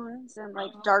maroons and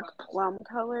like dark plum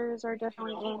colors are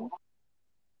definitely in.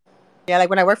 Yeah, like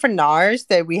when I worked for NARS,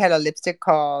 that we had a lipstick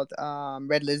called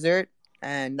Red Lizard,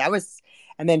 and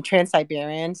and then Trans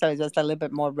Siberian, so it's just a little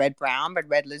bit more red brown, but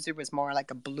Red Lizard was more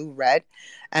like a blue red.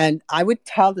 And I would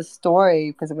tell the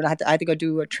story because I had to go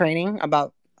do a training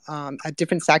about a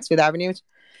different Saks Fifth Avenues.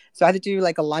 So I had to do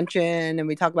like a luncheon, and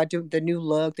we talk about the new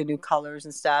look, the new colors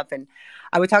and stuff. And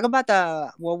I would talk about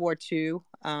the World War II,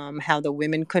 how the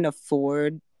women couldn't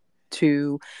afford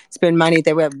to spend money.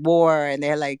 They were at war, and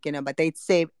they're like, but they'd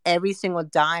save every single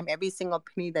dime, every single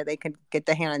penny that they could get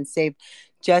their hand on save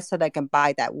just so they can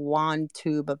buy that one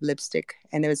tube of lipstick.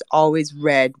 And it was always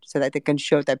red so that they can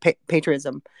show their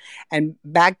patriotism. And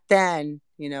back then,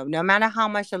 no matter how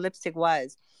much the lipstick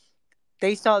was,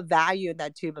 they saw value in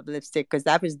that tube of lipstick because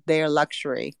that was their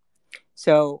luxury.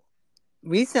 So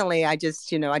recently I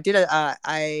just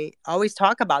I always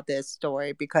talk about this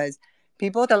story because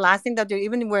people, the last thing they'll do,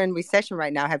 even we're in recession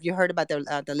right now, have you heard about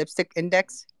the lipstick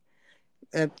index?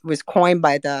 It was coined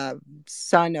by the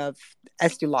son of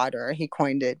Estee Lauder. He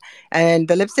coined it. And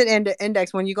the lipstick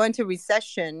index, when you go into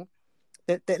recession,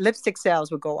 the lipstick sales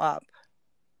will go up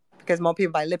because more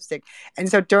people buy lipstick. And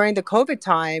so during the COVID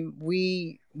time,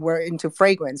 we were into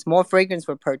fragrance. More fragrance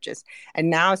were purchased. And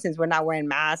now, since we're not wearing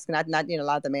masks, not a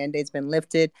lot of the mandates been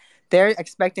lifted, they're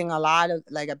expecting a lot of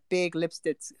like a big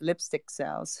lipstick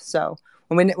sales. So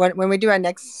when we do our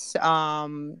next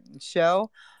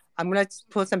show, I'm gonna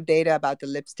pull some data about the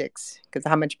lipsticks because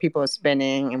how much people are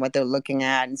spending and what they're looking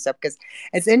at and stuff. Because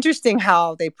it's interesting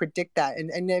how they predict that.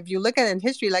 And if you look at it in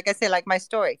history, like I say, like my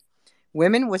story,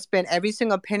 women will spend every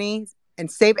single penny and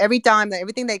save every dime,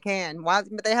 everything they can. While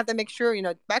but they have to make sure,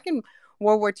 back in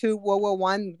World War II, World War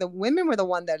One, the women were the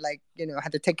one that like,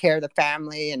 had to take care of the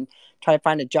family and try to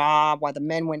find a job while the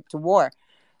men went to war.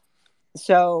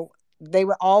 So they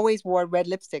were always wore red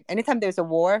lipstick. Anytime there's a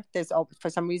war, for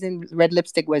some reason red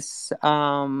lipstick was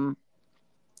the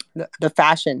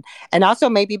fashion. And also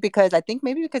maybe because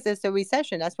maybe because it's a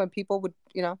recession, that's when people would,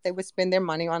 they would spend their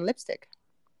money on lipstick.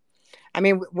 I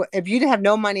mean, if you didn't have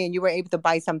no money and you were able to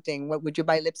buy something, what would you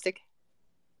buy? Lipstick,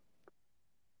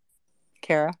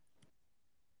 Kara?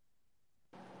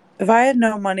 If I had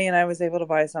no money and I was able to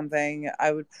buy something,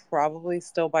 I would probably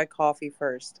still buy coffee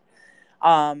first.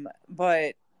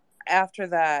 But after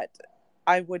that,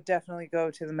 I would definitely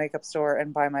go to the makeup store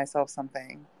and buy myself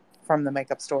something from the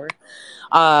makeup store.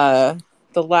 Uh,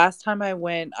 the last time I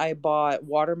went, I bought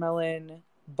watermelon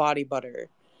body butter,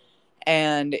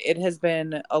 and it has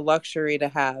been a luxury to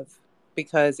have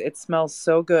because it smells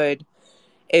so good.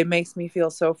 It makes me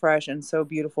feel so fresh and so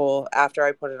beautiful after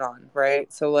I put it on,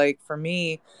 right? So, like, for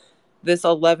me, this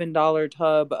 $11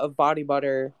 tub of body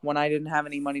butter when I didn't have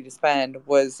any money to spend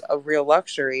was a real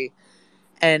luxury.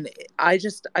 And I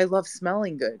love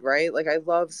smelling good, right? Like, I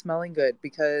love smelling good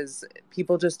because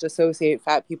people just associate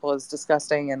fat people as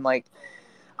disgusting. And, like,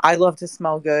 I love to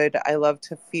smell good. I love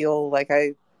to feel like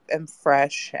I am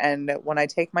fresh. And when I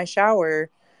take my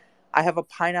shower, I have a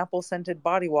pineapple scented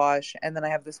body wash, and then I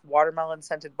have this watermelon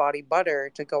scented body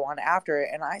butter to go on after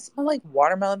it. And I smell like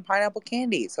watermelon pineapple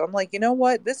candy. So I'm like, you know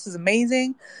what? This is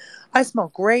amazing. I smell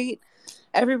great.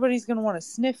 Everybody's going to want to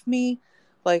sniff me.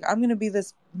 Like, I'm going to be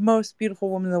this most beautiful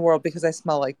woman in the world because I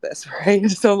smell like this, right?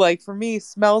 So, like, for me,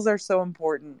 smells are so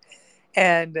important.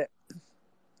 And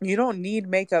you don't need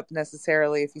makeup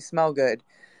necessarily if you smell good.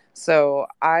 So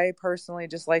I personally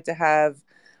just like to have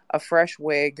a fresh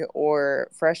wig or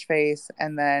fresh face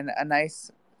and then a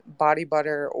nice body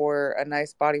butter or a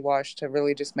nice body wash to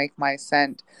really just make my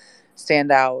scent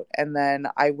stand out. And then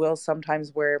I will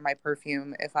sometimes wear my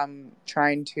perfume if I'm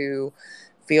trying to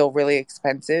feel really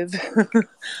expensive.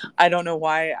 I don't know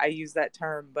why I use that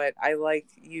term, but I like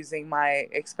using my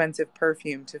expensive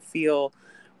perfume to feel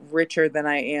richer than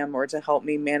I am or to help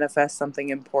me manifest something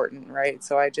important, right?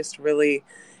 So I just really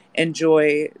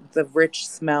enjoy the rich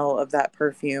smell of that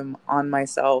perfume on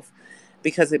myself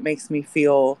because it makes me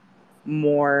feel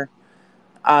more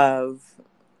of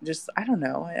just, I don't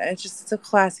know, it's a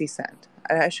classy scent.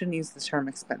 I shouldn't use the term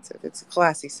expensive. It's a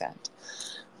classy scent,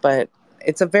 but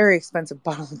it's a very expensive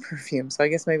bottle of perfume. So I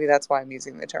guess maybe that's why I'm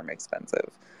using the term expensive.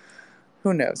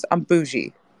 Who knows? I'm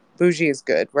bougie. Bougie is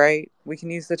good, right? We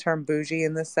can use the term bougie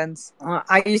in this sense.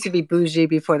 I used to be bougie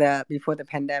before the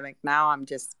pandemic. Now I'm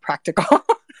just practical.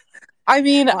 I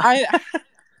mean,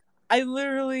 I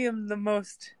literally am the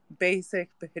most basic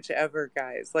bitch ever,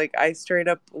 guys. Like, I straight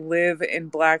up live in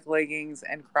black leggings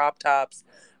and crop tops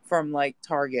from like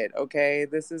Target, okay?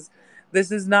 This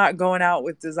is not going out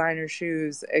with designer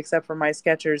shoes except for my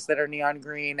Skechers that are neon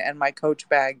green and my Coach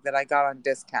bag that I got on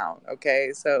discount,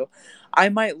 okay? So I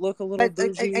might look a little But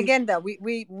bougie. again, though,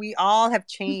 we all have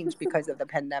changed because of the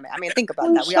pandemic. I mean, think about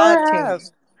We that. We all have sure have.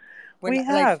 changed. When We like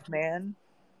have, man.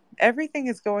 Everything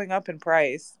is going up in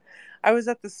price. I was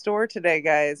at the store today,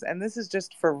 guys, and this is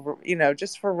just for,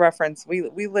 just for reference.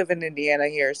 We live in Indiana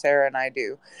here, Sarah and I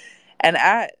do. And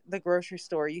at the grocery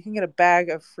store, you can get a bag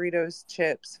of Fritos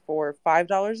chips for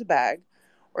 $5 a bag,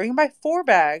 or you can buy 4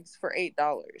 bags for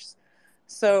 $8.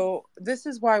 So this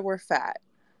is why we're fat,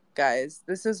 guys.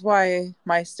 This is why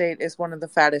my state is one of the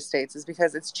fattest states, is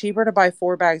because it's cheaper to buy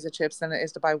 4 bags of chips than it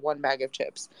is to buy 1 bag of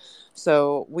chips.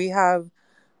 So we have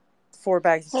 4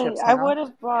 bags of Hey, chips I now. would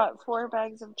have bought 4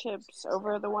 bags of chips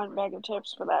over the 1 bag of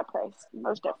chips for that price,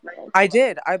 most definitely. I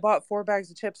did. I bought 4 bags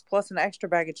of chips plus an extra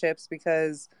bag of chips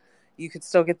because you could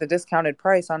still get the discounted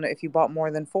price on it if you bought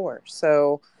more than four.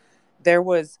 So there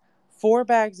was 4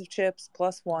 bags of chips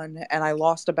plus one, and I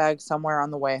lost a bag somewhere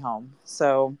on the way home.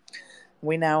 So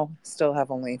we now still have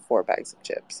only 4 bags of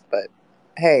chips. But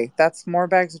hey, that's more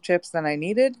bags of chips than I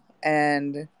needed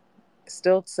and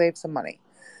still save some money.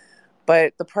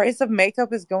 But the price of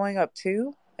makeup is going up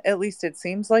too. At least it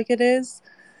seems like it is.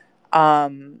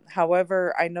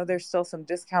 However, I know there's still some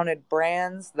discounted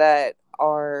brands that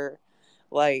are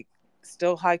like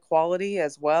still high quality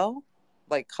as well.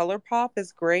 Like ColourPop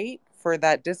is great for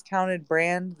that discounted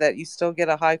brand that you still get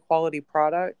a high quality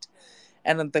product.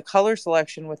 And the color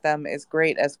selection with them is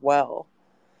great as well.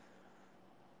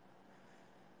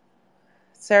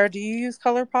 Sarah, do you use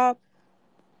ColourPop?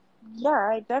 Yeah,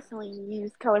 I definitely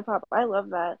use ColourPop. I love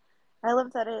that. I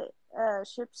love that it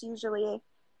ships usually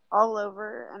all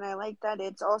over, and I like that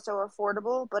it's also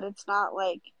affordable, but it's not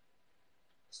like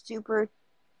super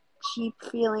cheap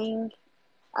feeling.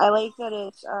 I like that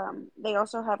it's they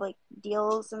also have like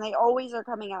deals, and they always are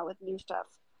coming out with new stuff.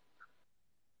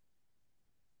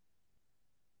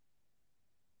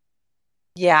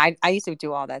 yeah, I used to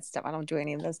do all that stuff. I don't do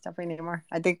any of that stuff anymore.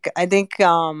 I think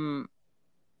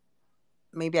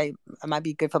maybe I might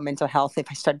be good for mental health if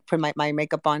I start putting my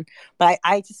makeup on. But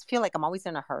I just feel like I'm always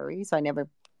in a hurry, so I never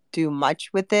do much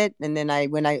with it. And then I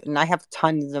have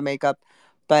tons of makeup,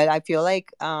 but I feel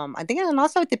like I think, and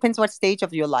also it depends what stage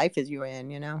of your life is you're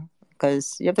in,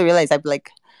 because you have to realize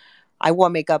I wore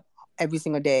makeup every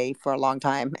single day for a long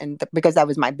time, and because that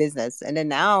was my business. And then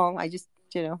now I just,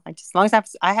 as long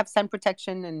as I have sun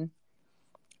protection and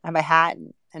I have a hat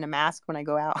and a mask when I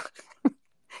go out.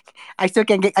 I still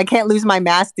I can't lose my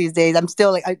mask these days. I'm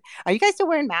still like, are you guys still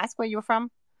wearing masks where you're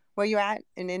from? Where you at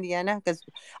in Indiana? Because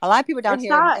a lot of people down It's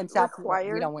here not in South Florida, we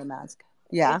required. don't wear masks.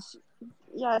 Yeah. It's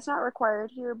Yeah, it's not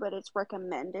required here, but it's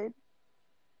recommended.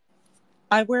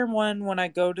 I wear one when I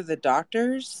go to the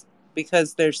doctors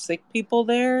because there's sick people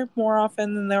there more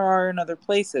often than there are in other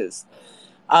places.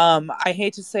 I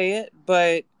hate to say it,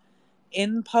 but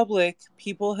in public,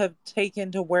 people have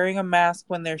taken to wearing a mask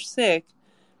when they're sick,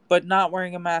 but not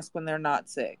wearing a mask when they're not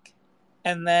sick.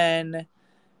 And then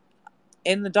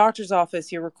in the doctor's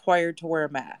office, you're required to wear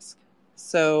a mask.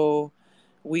 So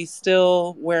we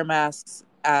still wear masks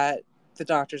at the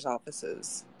doctor's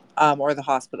offices, or the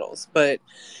hospitals. But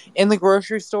in the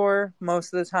grocery store,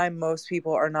 most of the time, most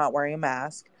people are not wearing a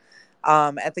mask.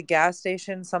 At the gas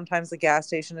station, sometimes the gas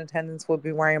station attendants will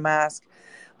be wearing a mask.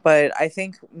 But I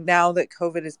think now that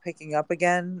COVID is picking up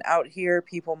again out here,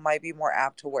 people might be more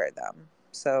apt to wear them.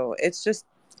 So it's just,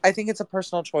 I think it's a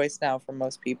personal choice now for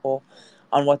most people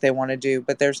on what they want to do,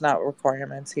 but there's not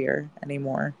requirements here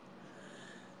anymore.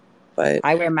 But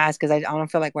I wear masks because I don't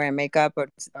feel like wearing makeup or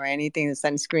anything, the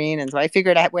sunscreen. And so I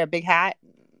figured I'd wear a big hat,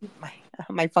 my,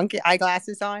 my funky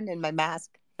eyeglasses on, and my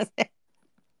mask.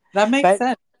 that makes But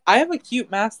sense. I have a cute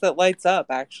mask that lights up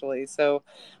actually. So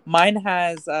mine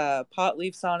has pot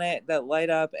leaves on it that light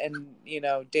up and,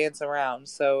 dance around.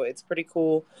 So it's pretty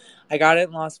cool. I got it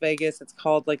in Las Vegas. It's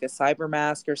called like a cyber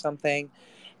mask or something.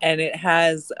 And it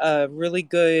has a really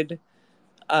good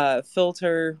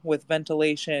filter with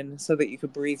ventilation so that you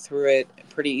could breathe through it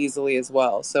pretty easily as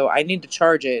well. So I need to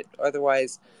charge it,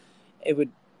 otherwise it would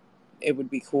it would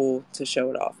be cool to show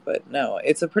it off. But no,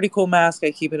 it's a pretty cool mask.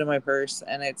 I keep it in my purse,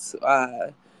 and it's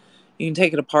you can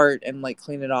take it apart and like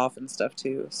clean it off and stuff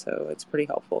too. So it's pretty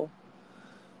helpful.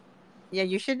 yeah,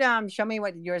 you should show me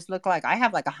what yours look like. I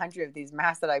have like 100 of these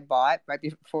masks that I bought right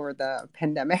before the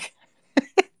pandemic.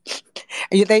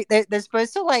 They're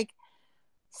supposed to like,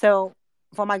 so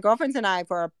for my girlfriends and I,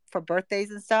 for birthdays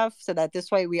and stuff, so that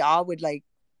this way we all would like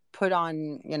put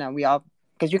on, we all,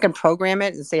 because you can program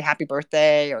it and say happy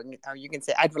birthday, or you can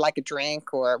say I'd like a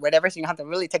drink or whatever, so you don't have to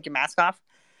really take your mask off.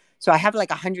 So I have like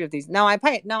 100 of these. No, I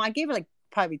gave it like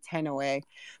probably 10 away,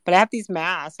 but I have these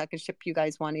masks. I can ship you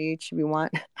guys one each if you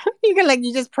want.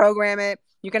 You just program it.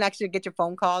 You can actually get your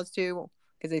phone calls too,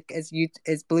 because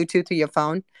it's Bluetooth to your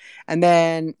phone, and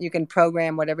then you can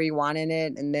program whatever you want in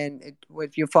it, and then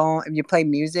with your phone, if you play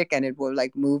music, and it will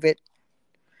like move it.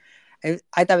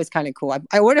 I thought it was kind of cool.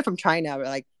 I ordered from China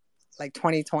like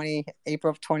 2020, April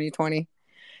of 2020.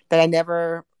 That I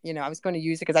never, I was going to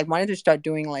use it because I wanted to start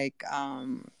doing like I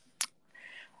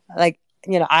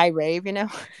rave,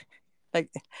 like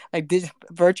this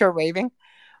virtual raving,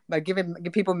 but give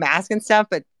people masks and stuff.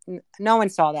 But no one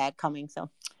saw that coming, so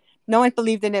no one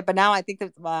believed in it. But now I think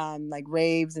that like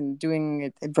raves and doing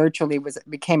it virtually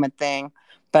became a thing.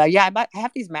 But yeah, I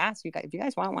have these masks. You guys, if you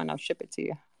guys want one, I'll ship it to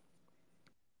you.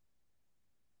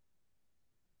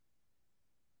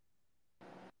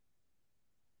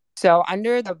 So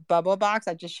under the bubble box,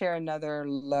 I just share another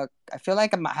look. I feel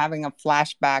like I'm having a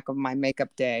flashback of my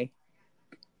makeup day.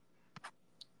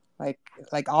 Like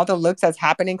all the looks that's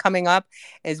happening coming up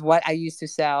is what I used to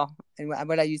sell and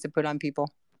what I used to put on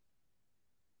people.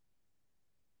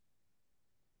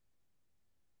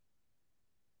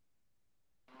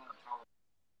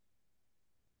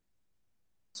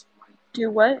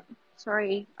 Do what?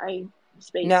 Sorry, I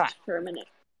No, spaced for a minute.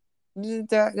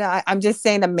 I'm just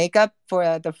saying the makeup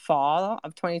for the fall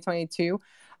of 2022.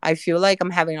 I feel like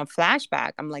I'm having a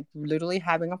flashback. I'm like literally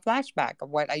having a flashback of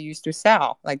what I used to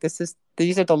sell. Like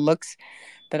these are the looks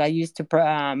that I used to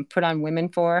put on women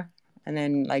for, and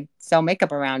then like sell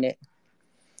makeup around it.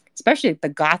 Especially the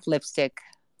goth lipstick,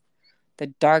 the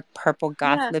dark purple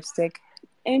goth Yeah, lipstick.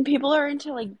 and people are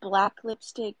into like black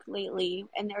lipstick lately,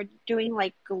 and they're doing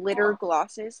like glitter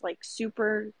glosses, like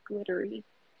super glittery.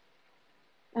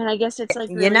 And I guess it's like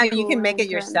really You cool can and make in it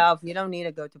trend. yourself. You don't need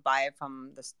to go to buy it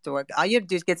from the store. All you have to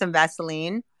do is get some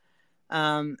Vaseline,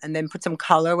 and then put some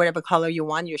color, whatever color you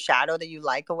want, your shadow that you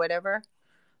like or whatever.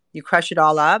 You crush it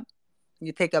all up.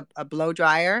 You take a blow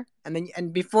dryer,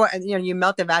 and before you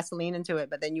melt the Vaseline into it,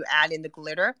 but then you add in the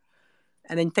glitter,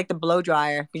 and then you take the blow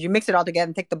dryer, because you mix it all together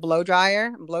and take the blow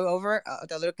dryer and blow over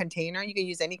the little container. You can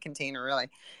use any container really,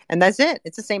 and that's it.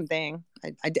 It's the same thing.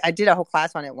 I did a whole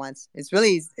class on it once. It's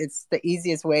the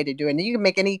easiest way to do it. And you can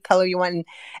make any color you want,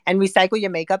 and recycle your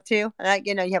makeup too. Like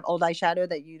you have old eyeshadow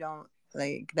that you don't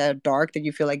like, that are dark, that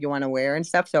you feel like you want to wear and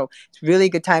stuff. So it's really a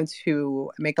good time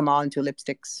to make them all into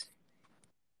lipsticks.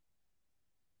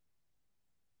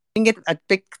 You can get a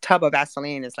big tub of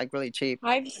Vaseline. It's like really cheap.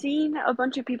 I've seen a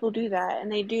bunch of people do that, and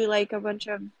they do like a bunch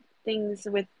of things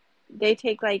with. They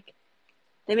take like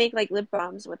they make like lip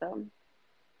balms with them.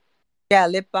 Yeah,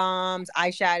 lip balms,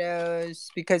 eyeshadows.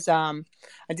 Because when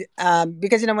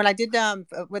I did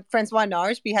with Francois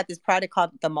Nars, we had this product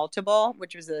called the Multiple,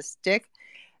 which was a stick.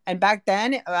 And back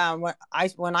then,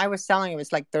 when I was selling, it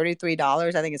was like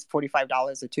 $33. I think it's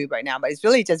 $45 a tube right now. But it's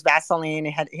really just Vaseline.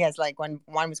 He has like one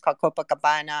was called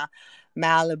Copacabana,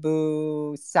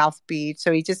 Malibu, South Beach.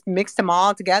 So he just mixed them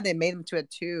all together and made them to a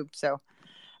tube. So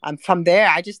from there,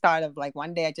 I just thought of like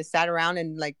one day I just sat around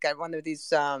and like got one of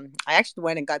these. I actually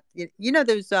went and got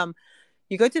there's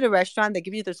you go to the restaurant, they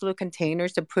give you those little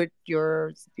containers to put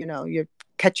your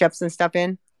ketchups and stuff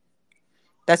in.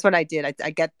 That's what I did. I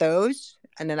get those,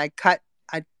 and then I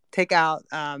take out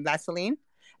Vaseline.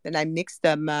 Then I mix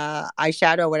them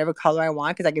eyeshadow, whatever color I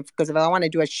want, because if I want to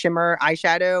do a shimmer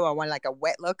eyeshadow, I want like a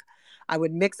wet look, I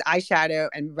would mix eyeshadow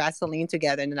and Vaseline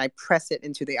together, and then I press it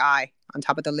into the eye on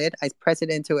top of the lid. I press it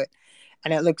into it,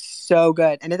 and it looks so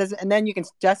good. And it does, and then you can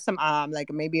just some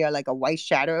like maybe like a white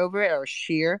shadow over it or a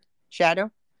sheer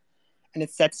shadow, and it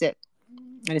sets it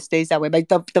and it stays that way. But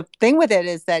the thing with it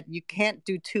is that you can't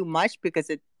do too much because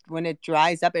it when it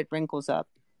dries up, it wrinkles up.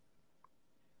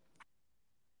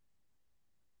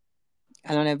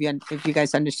 I don't know if you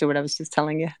guys understood what I was just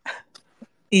telling you.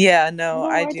 Yeah, no, No,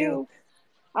 I I do. do.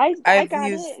 I I've got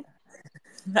used it.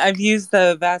 I've used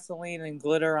the Vaseline and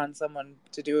glitter on someone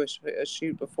to do a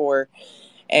shoot before,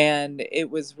 and it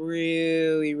was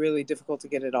really, really difficult to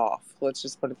get it off. Let's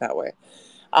just put it that way.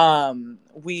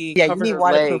 We Yeah, you covered need her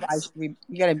waterproof legs.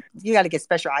 you gotta get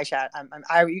special eyeshadow.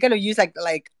 You gotta use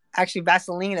like actually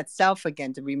Vaseline itself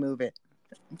again to remove it.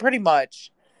 Pretty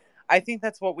much. I think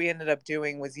that's what we ended up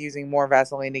doing was using more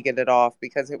Vaseline to get it off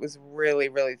because it was really,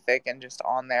 really thick and just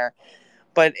on there.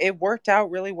 But it worked out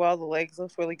really well. The legs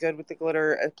looked really good with the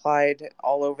glitter applied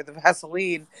all over the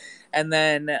Vaseline. And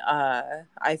then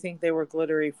I think they were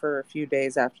glittery for a few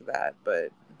days after that. But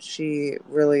she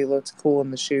really looked cool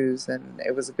in the shoes and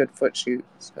it was a good foot shoot.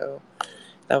 So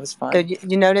that was So fun.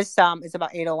 you notice it's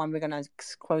about 8:01. We're gonna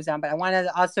close down, but I want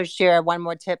to also share one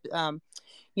more tip. The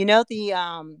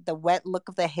wet look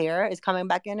of the hair is coming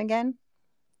back in again,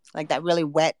 like that really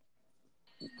wet.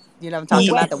 You know what I'm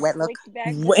The talking Yeah, about? wet The wet look. slicked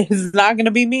back look. it's not going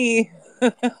to be me.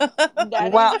 That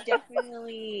is Well,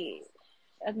 definitely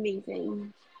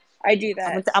amazing. I do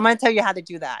that. I'm gonna tell you how to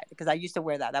do that because I used to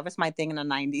wear that. That was my thing in the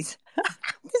 '90s.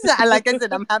 Like I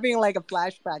said, I'm having like a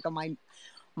flashback of my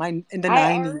in the I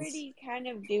 '90s. already kind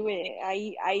of do it.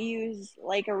 I use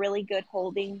like a really good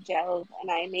holding gel,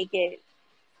 and I make it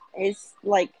as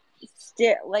like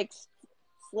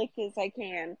slick as I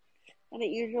can, and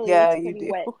it usually Yeah, looks you pretty do.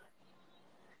 wet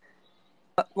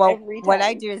Well, every what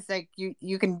I time. do is like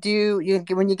you can do you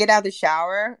when you get out of the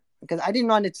shower because I didn't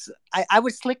want it. I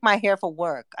would slick my hair for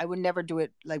work. I would never do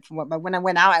it like but when I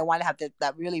went out, I wanted to have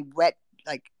that really wet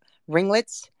like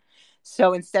ringlets.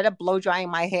 So instead of blow drying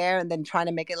my hair and then trying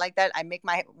to make it like that, I make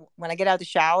my when I get out of the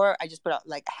shower, I just put a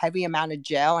like heavy amount of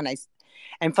gel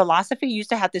and Philosophy used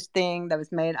to have this thing that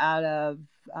was made out of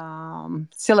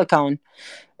silicone,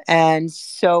 and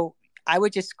so I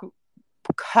would just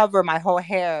cover my whole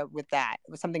hair with that.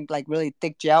 It was something like really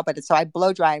thick gel, but so I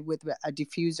blow dry with a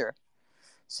diffuser.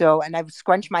 So and I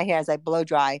scrunch my hair as I blow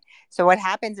dry. So what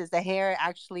happens is the hair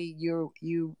actually you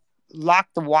lock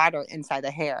the water inside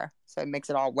the hair, so it makes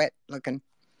it all wet looking.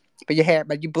 But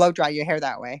you blow dry your hair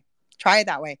that way. Try it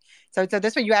that way. So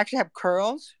this way you actually have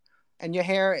curls, and your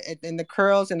hair in the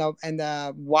curls and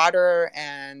the water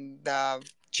and the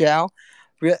gel,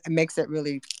 it makes it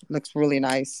really looks really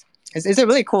nice. It's a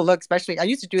really cool look. Especially I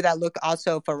used to do that look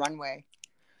also for runway.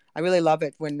 I really love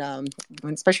it when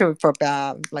especially for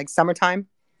like summertime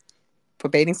for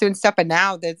bathing suit and stuff. But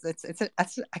now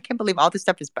I can't believe all this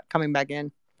stuff is coming back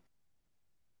in.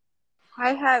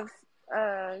 I have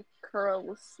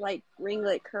curls, like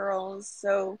ringlet curls,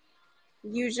 so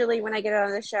usually when I get out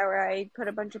of the shower, I put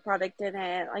a bunch of product in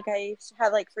it. Like I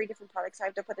have like three different products I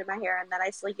have to put in my hair, and then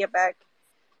I sleek it back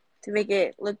to make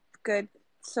it look good.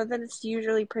 So then it's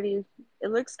usually pretty.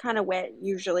 It looks kind of wet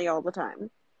usually all the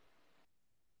time.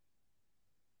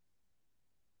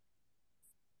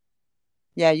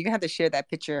 Yeah, you're gonna have to share that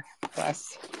picture for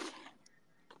us.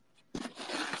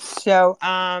 So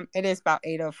it is about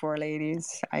 8:04,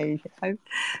 ladies. I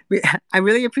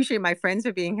really appreciate my friends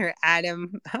for being here,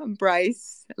 Adam,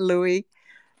 Bryce, Louie,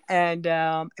 and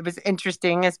it was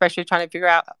interesting, especially trying to figure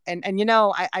out. And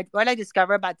what I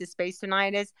discovered about this space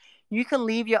tonight is you can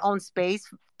leave your own space,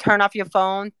 turn off your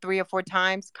phone 3 or 4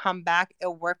 times, come back,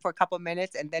 it'll work for a couple of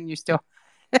minutes, and then you still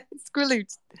It's really,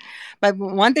 but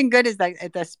one thing good is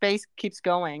that the space keeps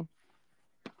going,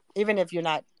 even if you're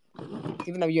not,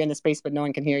 even though you're in the space, but no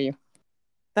one can hear you.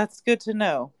 That's good to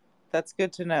know. That's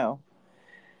good to know.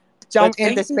 But Don't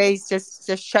enter thank you. space.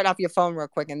 Just shut off your phone real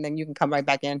quick, and then you can come right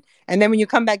back in. And then when you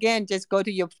come back in, just go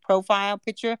to your profile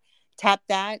picture, tap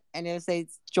that, and it'll say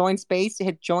join space.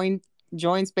 Hit join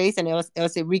space, and it'll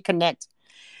say reconnect.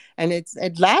 And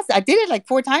it lasts. I did it like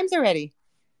 4 times already.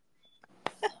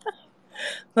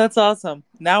 That's awesome.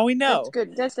 Now we That's know.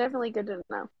 good. That's definitely good to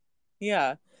know.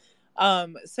 Yeah.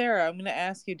 Sarah, I'm gonna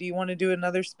ask you, do you want to do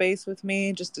another space with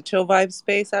me? Just a chill vibe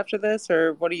space after this,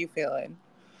 or what are you feeling?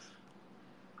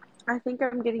 I think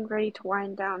I'm getting ready to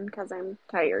wind down because I'm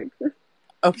tired.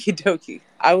 Okie dokie.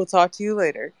 I will talk to you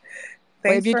later. But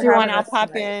if Thanks you for do want, having I'll us pop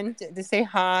tonight. in to say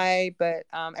hi. But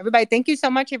everybody, thank you so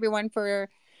much, everyone, for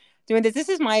doing this. This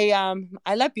is my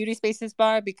I love Beauty Spaces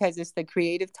Bar because it's the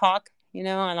creative talk, and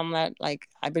I'm not like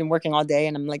I've been working all day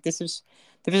and I'm like this is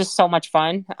so much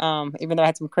fun. Even though I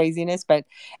had some craziness, but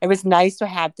it was nice to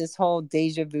have this whole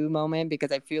deja vu moment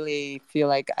because I really feel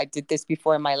like I did this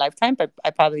before in my lifetime, but I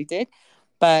probably did.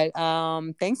 But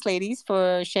thanks, ladies,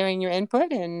 for sharing your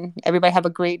input, and everybody have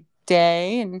a great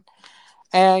day.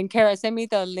 And Kara, send me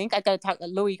the link. I gotta talk.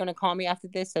 Louie, gonna call me after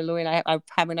this. So Louie and I are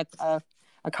having a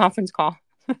conference call.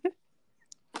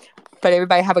 But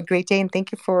everybody have a great day and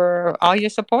thank you for all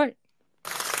your support.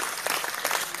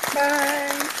 Bye.